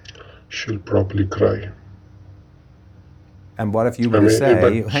 She'll probably cry. And what if you were to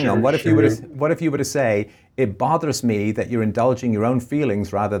say, what if you were to say, it bothers me that you're indulging your own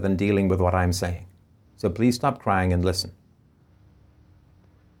feelings rather than dealing with what I'm saying. So please stop crying and listen.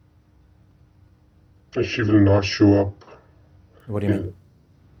 She will not show up. What do you mean?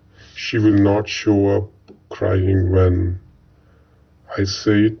 She will not show up crying when I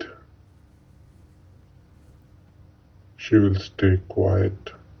say it. She will stay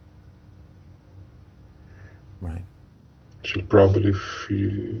quiet. Right. She'll probably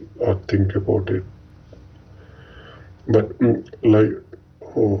feel or think about it. But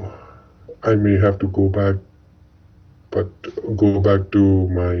I may have to go back to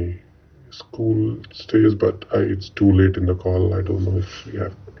my school days, but it's too late in the call. I don't know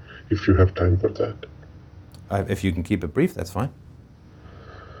if you have time for that. If you can keep it brief, that's fine.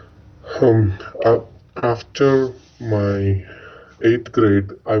 After my 8th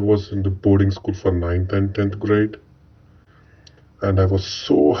grade, I was in the boarding school for 9th and 10th grade, and I was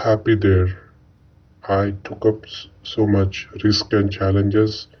so happy there. I took up so much risk and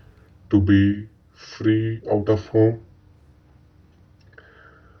challenges to be free out of home,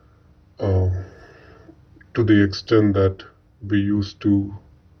 to the extent that we used to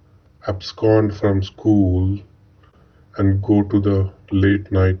abscond from school and go to the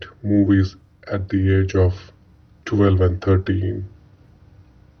late night movies at the age of 12 and 13.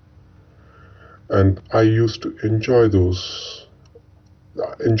 And I used to enjoy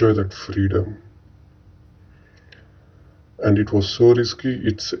that freedom. And it was so risky.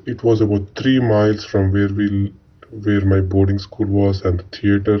 It was about 3 miles from where we where my boarding school was and the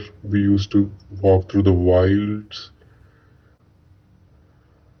theater. We used to walk through the wilds.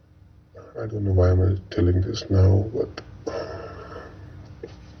 I don't know why I'm telling this now, but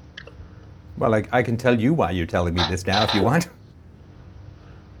Well, I can tell you why you're telling me this now if you want.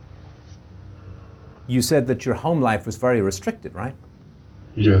 You said that your home life was very restricted, right?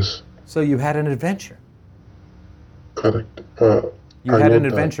 yes, So you had an adventure. correct. You had an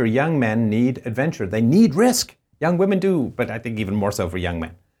adventure. Young men need adventure. They need risk. Young women do, but I think even more so for young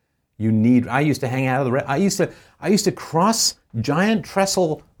men. I used to hang out of I used to cross giant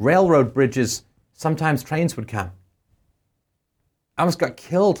trestle railroad bridges. Sometimes trains would come. I almost got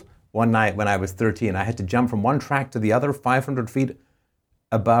killed one night when I was 13. I had to jump from one track to the other, 500 feet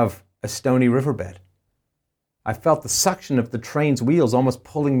above a stony riverbed. I felt the suction of the train's wheels almost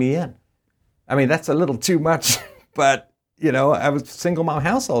pulling me in. I mean, that's a little too much, but, I was a single mom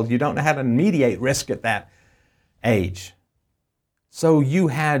household. You don't know how to mediate risk at that age. So you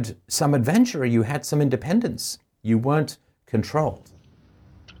had some adventure, you had some independence. You weren't controlled.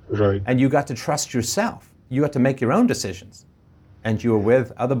 Right. And you got to trust yourself. You got to make your own decisions. And you were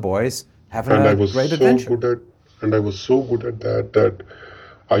with other boys having a great adventure. And I was so good at that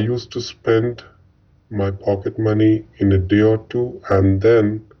I used to spend my pocket money in a day or two, and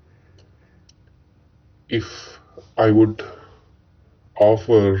then if I would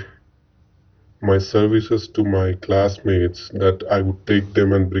offer my services to my classmates, that I would take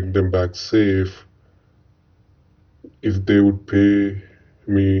them and bring them back safe if they would pay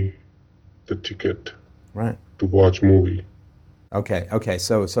me the ticket Right. to watch movie. Okay.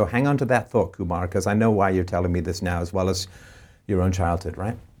 So hang on to that thought, Kumar, because I know why you're telling me this now, as well as your own childhood,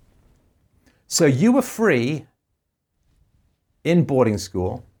 right? So you were free in boarding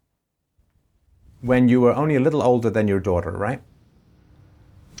school when you were only a little older than your daughter, right?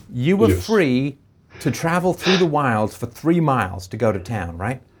 You were Yes. free to travel through the wilds for 3 miles to go to town,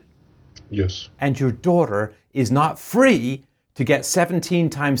 right? Yes. And your daughter is not free to get 17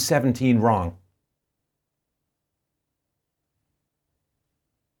 times 17 wrong.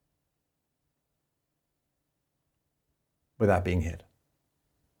 Without being hit.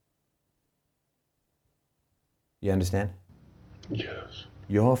 You understand? Yes.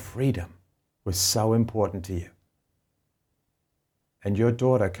 Your freedom was so important to you. And your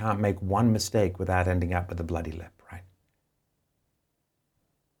daughter can't make one mistake without ending up with a bloody lip, right?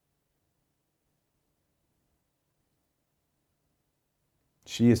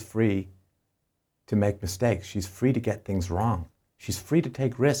 She is free to make mistakes. She's free to get things wrong. She's free to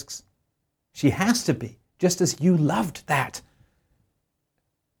take risks. She has to be, just as you loved that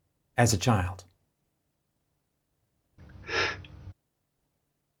as a child.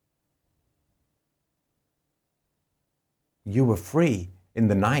 You were free in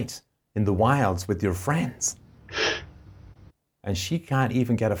the night, in the wilds with your friends. And she can't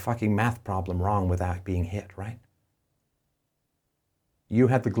even get a fucking math problem wrong without being hit, right? You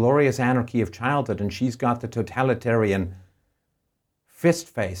had the glorious anarchy of childhood, and she's got the totalitarian fist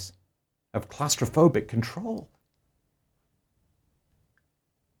face of claustrophobic control.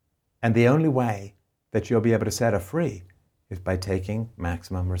 And the only way that you'll be able to set her free is by taking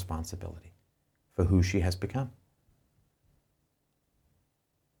maximum responsibility for who she has become.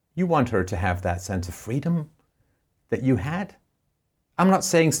 You want her to have that sense of freedom that you had. I'm not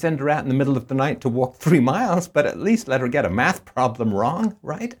saying send her out in the middle of the night to walk 3 miles, but at least let her get a math problem wrong,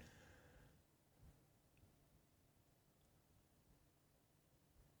 right?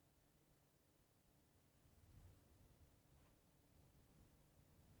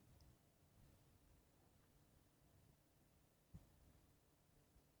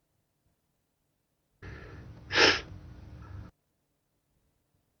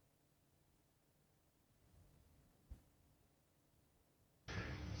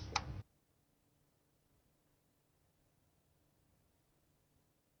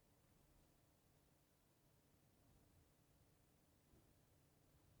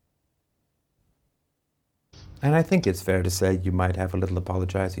 And I think it's fair to say you might have a little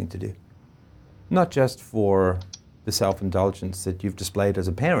apologizing to do. Not just for the self-indulgence that you've displayed as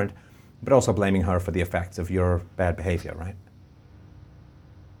a parent, but also blaming her for the effects of your bad behavior, right?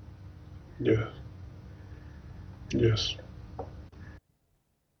 Yeah. Yes.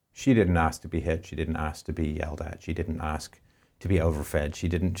 She didn't ask to be hit. She didn't ask to be yelled at. She didn't ask to be overfed.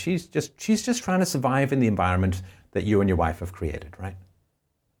 She's just trying to survive in the environment that you and your wife have created, right?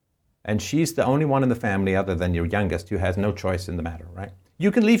 And she's the only one in the family other than your youngest who has no choice in the matter, right?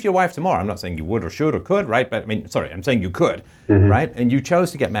 You can leave your wife tomorrow. I'm not saying you would or should or could, right? But I'm saying you could, right? And you chose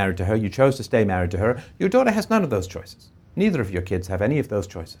to get married to her. You chose to stay married to her. Your daughter has none of those choices. Neither of your kids have any of those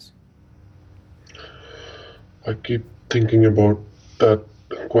choices. I keep thinking about that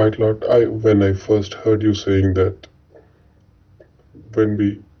quite a lot. When I first heard you saying that when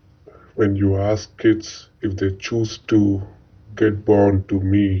we when you ask kids if they choose to get born to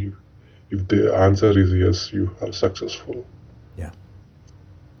me, if the answer is yes, you are successful. Yeah.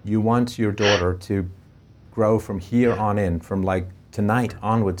 You want your daughter to grow from here on in, from like tonight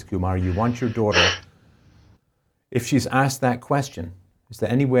onwards, Kumar. You want your daughter, if she's asked that question, is there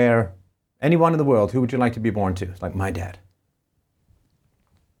anyone in the world, who would you like to be born to? It's like, my dad.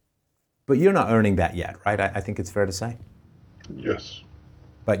 But you're not earning that yet, right? I think it's fair to say. Yes.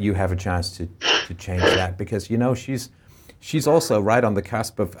 But you have a chance to change that, because, she's also right on the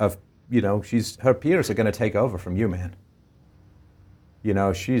cusp of her peers are going to take over from you, man.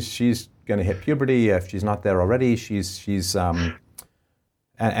 She's going to hit puberty if she's not there already.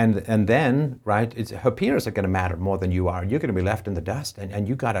 And then, right, her peers are going to matter more than you are. You're going to be left in the dust, and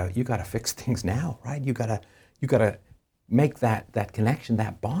you gotta fix things now, right? You gotta make that connection,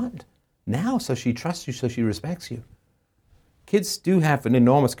 that bond now, so she trusts you, so she respects you. Kids do have an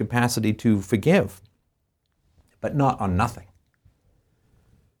enormous capacity to forgive, but not on nothing,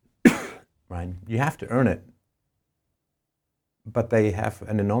 right? You have to earn it, but they have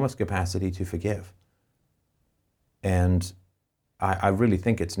an enormous capacity to forgive. And I really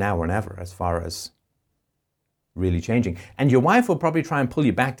think it's now or never as far as really changing. And your wife will probably try and pull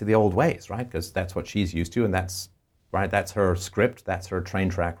you back to the old ways, right? Because that's what she's used to, and that's her script, that's her train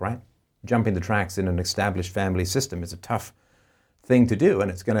track, right? Jumping the tracks in an established family system is a tough thing to do, and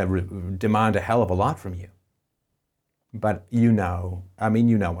it's going to demand a hell of a lot from you. But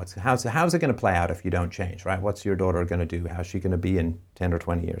how's it going to play out if you don't change, right? What's your daughter going to do? How's she going to be in 10 or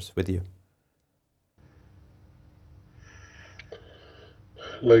 20 years with you?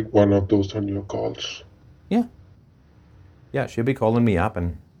 Like one of those on your calls. Yeah, she'll be calling me up,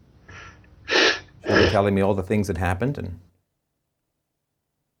 and she'll be telling me all the things that happened, and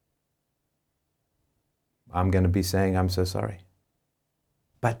I'm going to be saying, I'm so sorry.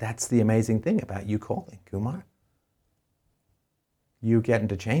 But that's the amazing thing about you calling, Kumar. You getting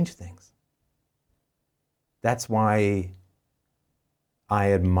to change things. That's why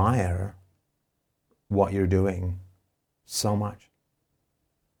I admire what you're doing so much.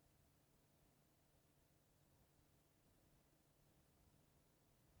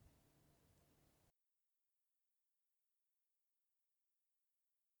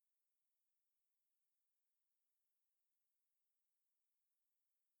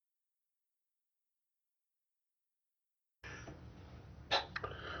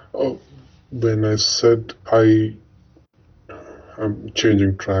 When I said I'm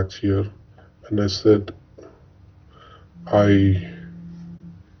changing tracks here, and I said I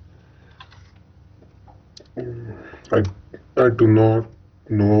I I do not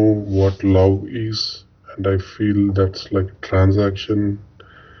know what love is, and I feel that's like a transaction.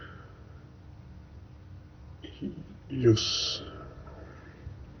 You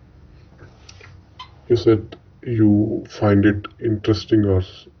you said you find it interesting or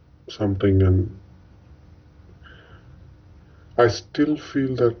something, and I still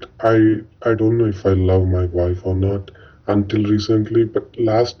feel that I don't know if I love my wife or not until recently, but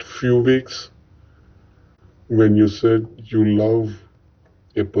last few weeks when you said you love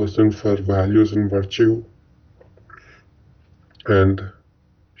a person for values and virtue, and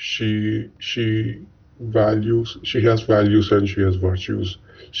she has values and she has virtues.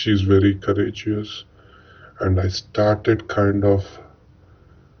 She's very courageous, and I started kind of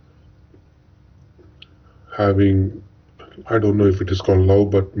having, I don't know if it is called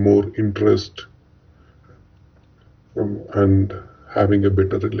love, but more interest and having a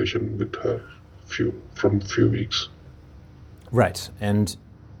better relation with her from few weeks. Right, and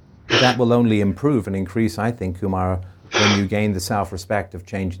that will only improve and increase, I think, Kumar, when you gain the self-respect of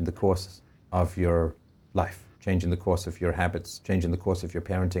changing the course of your life, changing the course of your habits, changing the course of your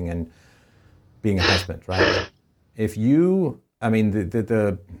parenting and being a husband, right? If you,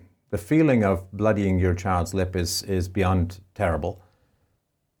 the feeling of bloodying your child's lip is beyond terrible,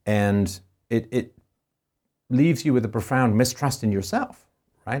 and it leaves you with a profound mistrust in yourself,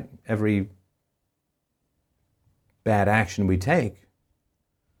 right? Every bad action we take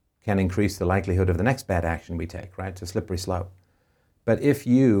can increase the likelihood of the next bad action we take, right? It's a slippery slope. But if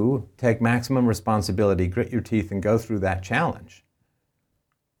you take maximum responsibility, grit your teeth, and go through that challenge,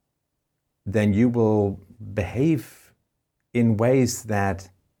 then you will behave in ways that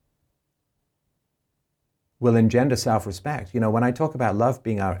will engender self-respect. When I talk about love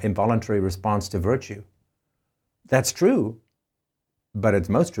being our involuntary response to virtue, that's true, but it's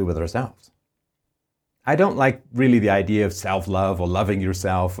most true with ourselves. I don't like really the idea of self-love or loving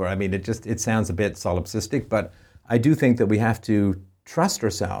yourself, or I mean, it sounds a bit solipsistic, but I do think that we have to trust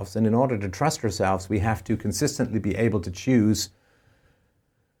ourselves, and in order to trust ourselves, we have to consistently be able to choose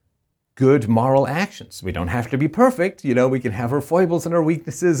good moral actions. We don't have to be perfect, we can have our foibles and our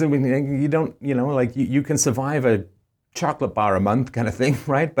weaknesses, and you can survive a chocolate bar a month kind of thing,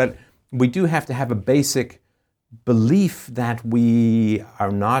 right? But we do have to have a basic belief that we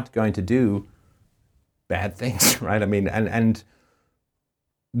are not going to do bad things, right? I mean, and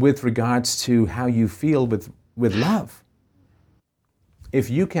with regards to how you feel with love, if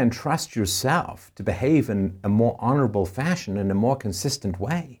you can trust yourself to behave in a more honorable fashion, in a more consistent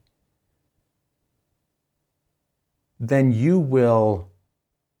way, then you will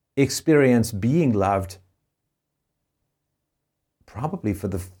experience being loved probably for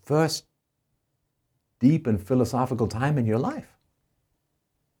the first deep and philosophical time in your life.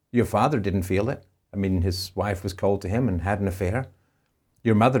 Your father didn't feel it. I mean, his wife was cold to him and had an affair.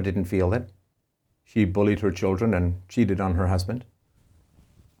 Your mother didn't feel it. She bullied her children and cheated on her husband.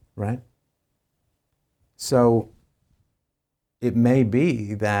 Right? So it may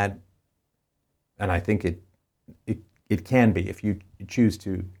be that, and I think it can be if you choose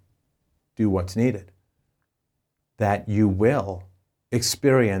to do what's needed, that you will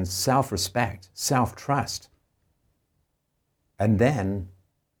experience self-respect, self-trust, and then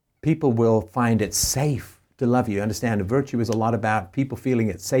people will find it safe to love you. Understand, virtue is a lot about people feeling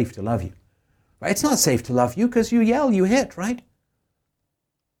it's safe to love you. Right? It's not safe to love you because you yell, you hit, right?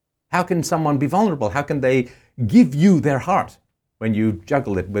 How can someone be vulnerable? How can they give you their heart when you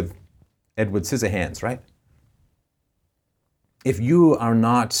juggle it with Edward Scissorhands, right? If you are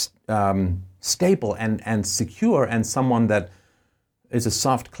not stable and secure and someone that is a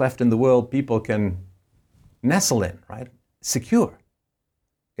soft cleft in the world people can nestle in, right? Secure.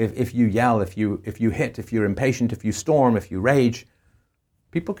 If you yell, if you hit, if you're impatient, if you storm, if you rage,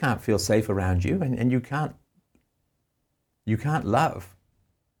 people can't feel safe around you, and you can't love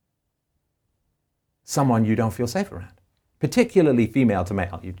someone you don't feel safe around, particularly female to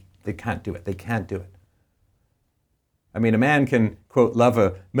male. They can't do it. They can't do it. I mean, a man can, quote, love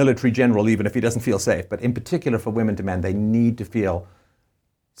a military general even if he doesn't feel safe, but in particular for women to men, they need to feel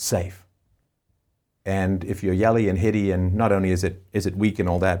safe. And if you're yelly and hitty, and not only is it weak and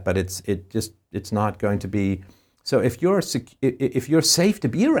all that, but it's not going to be. So if you're safe to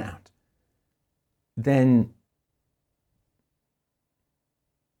be around, then,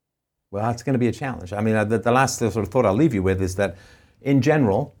 well, it's going to be a challenge. I mean, the last sort of thought I'll leave you with is that, in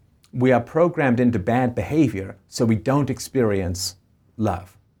general, we are programmed into bad behavior so we don't experience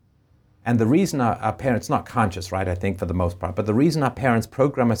love. And the reason our parents, not conscious, right, I think for the most part, but the reason our parents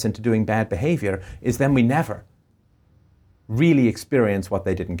program us into doing bad behavior is then we never really experience what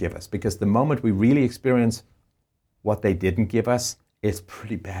they didn't give us. Because the moment we really experience what they didn't give us, it's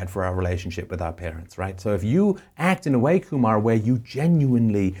pretty bad for our relationship with our parents, right? So if you act in a way, Kumar, where you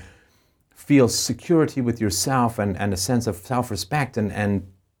genuinely feel security with yourself and a sense of self-respect and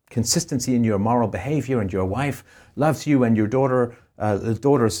consistency in your moral behavior, and your wife loves you, and your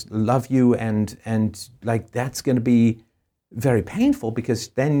daughters love you, and like that's going to be very painful, because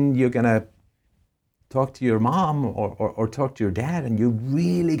then you're going to talk to your mom or talk to your dad, and you're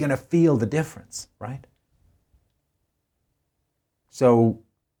really going to feel the difference, right? So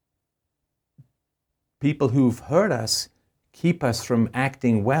people who've hurt us keep us from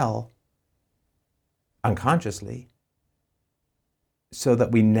acting well unconsciously, so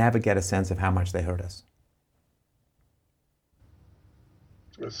that we never get a sense of how much they hurt us.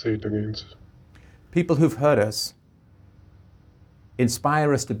 Let's say it again. People who've hurt us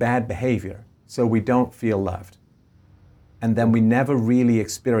inspire us to bad behavior so we don't feel loved. And then we never really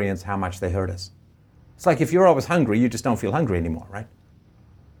experience how much they hurt us. It's like if you're always hungry, you just don't feel hungry anymore, right?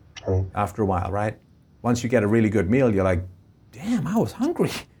 Oh. After a while, right? Once you get a really good meal, you're like, damn, I was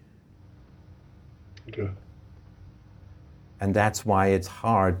hungry. Yeah. And that's why it's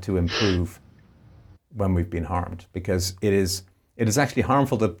hard to improve when we've been harmed, because it is actually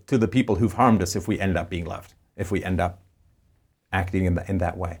harmful to the people who've harmed us if we end up being loved, if we end up acting in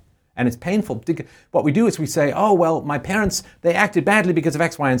that way. And it's painful. What we do is we say, oh, well, my parents, they acted badly because of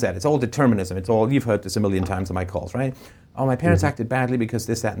X, Y, and Z. It's all determinism. It's all, you've heard this a million times in my calls, right? Oh, my parents acted badly because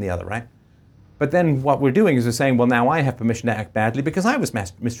this, that, and the other, right? But then what we're doing is we're saying, well, now I have permission to act badly because I was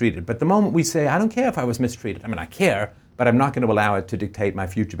mistreated. But the moment we say, I don't care if I was mistreated, I mean, I care, but I'm not going to allow it to dictate my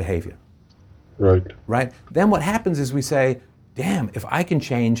future behavior. Right. Right? Then what happens is we say, damn, if I can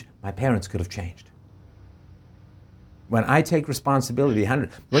change, my parents could have changed. When I take responsibility,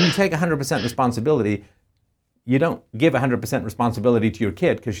 when you take 100% responsibility, you don't give 100% responsibility to your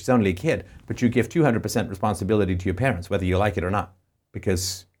kid because she's only a kid, but you give 200% responsibility to your parents, whether you like it or not,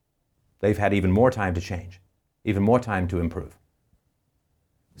 because they've had even more time to change, even more time to improve.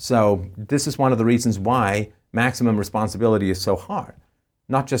 So this is one of the reasons why maximum responsibility is so hard.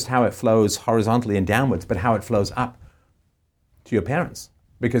 Not just how it flows horizontally and downwards, but how it flows up to your parents.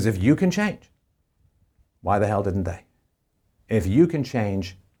 Because if you can change, why the hell didn't they? If you can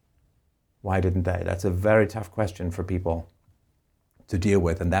change, why didn't they? That's a very tough question for people to deal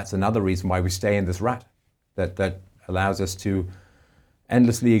with. And that's another reason why we stay in this rut that allows us to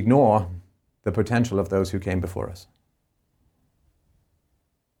endlessly ignore the potential of those who came before us.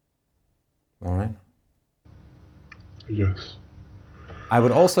 All right? Yes. I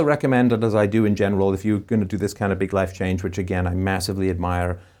would also recommend, and as I do in general, if you're going to do this kind of big life change, which again I massively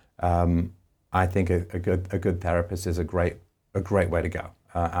admire, I think a good therapist is a great way to go.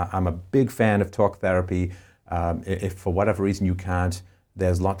 I'm a big fan of talk therapy. If for whatever reason you can't,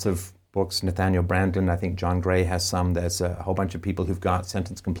 there's lots of books. Nathaniel Branden, I think John Gray has some. There's a whole bunch of people who've got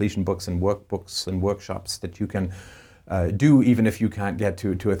sentence completion books and workbooks and workshops that you can do even if you can't get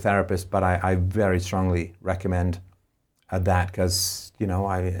to a therapist. But I very strongly recommend that because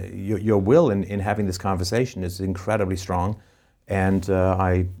your will in having this conversation is incredibly strong, and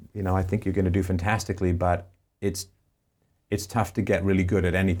I think you're going to do fantastically. But it's tough to get really good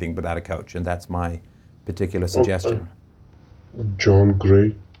at anything without a coach, and that's my particular suggestion. John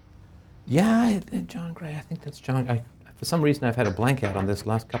Gray. Yeah, John Gray. I think that's John. For some reason, I've had a blank out on this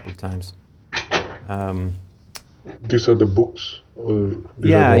last couple of times. These are the books.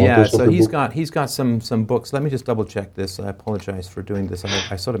 Yeah. So he's got some books. Let me just double check this. I apologize for doing this.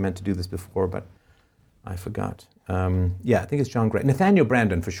 I sort of meant to do this before, but I forgot. I think it's John Gray. Nathaniel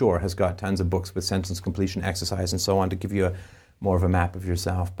Branden, for sure, has got tons of books with sentence completion exercise and so on to give you more of a map of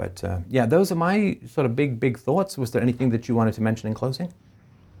yourself. But those are my sort of big thoughts. Was there anything that you wanted to mention in closing?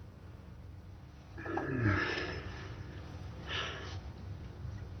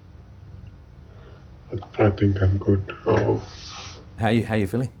 I think I'm good. How you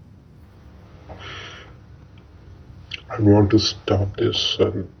feeling? I want to stop this.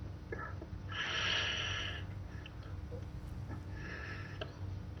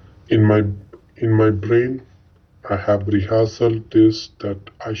 In my brain, I have rehearsed this, that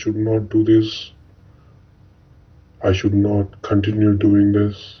I should not do this. I should not continue doing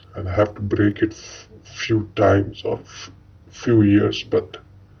this, and I have to break it few times or few years, but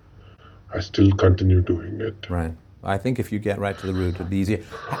I still continue doing it. Right. I think if you get right to the root, it'd be easier.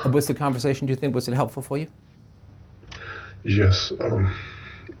 Was the conversation, do you think, was it helpful for you? Yes.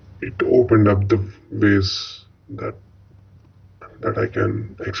 It opened up the ways that I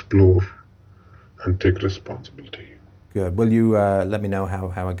can explore and take responsibility. Good. Will you let me know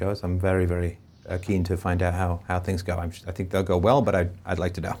how it goes? I'm very, very keen to find out how things go. I think they'll go well, but I'd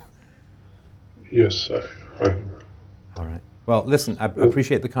like to know. Yes, I All right. Well, listen, I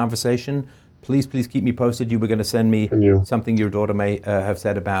appreciate the conversation. Please keep me posted. You were going to send me something your daughter may have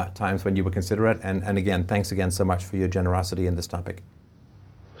said about times when you were considerate. And again, thanks again so much for your generosity in this topic.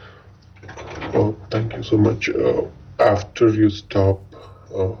 Oh, thank you so much. After you stop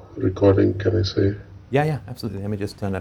recording, can I say? Yeah, absolutely. Let me just turn that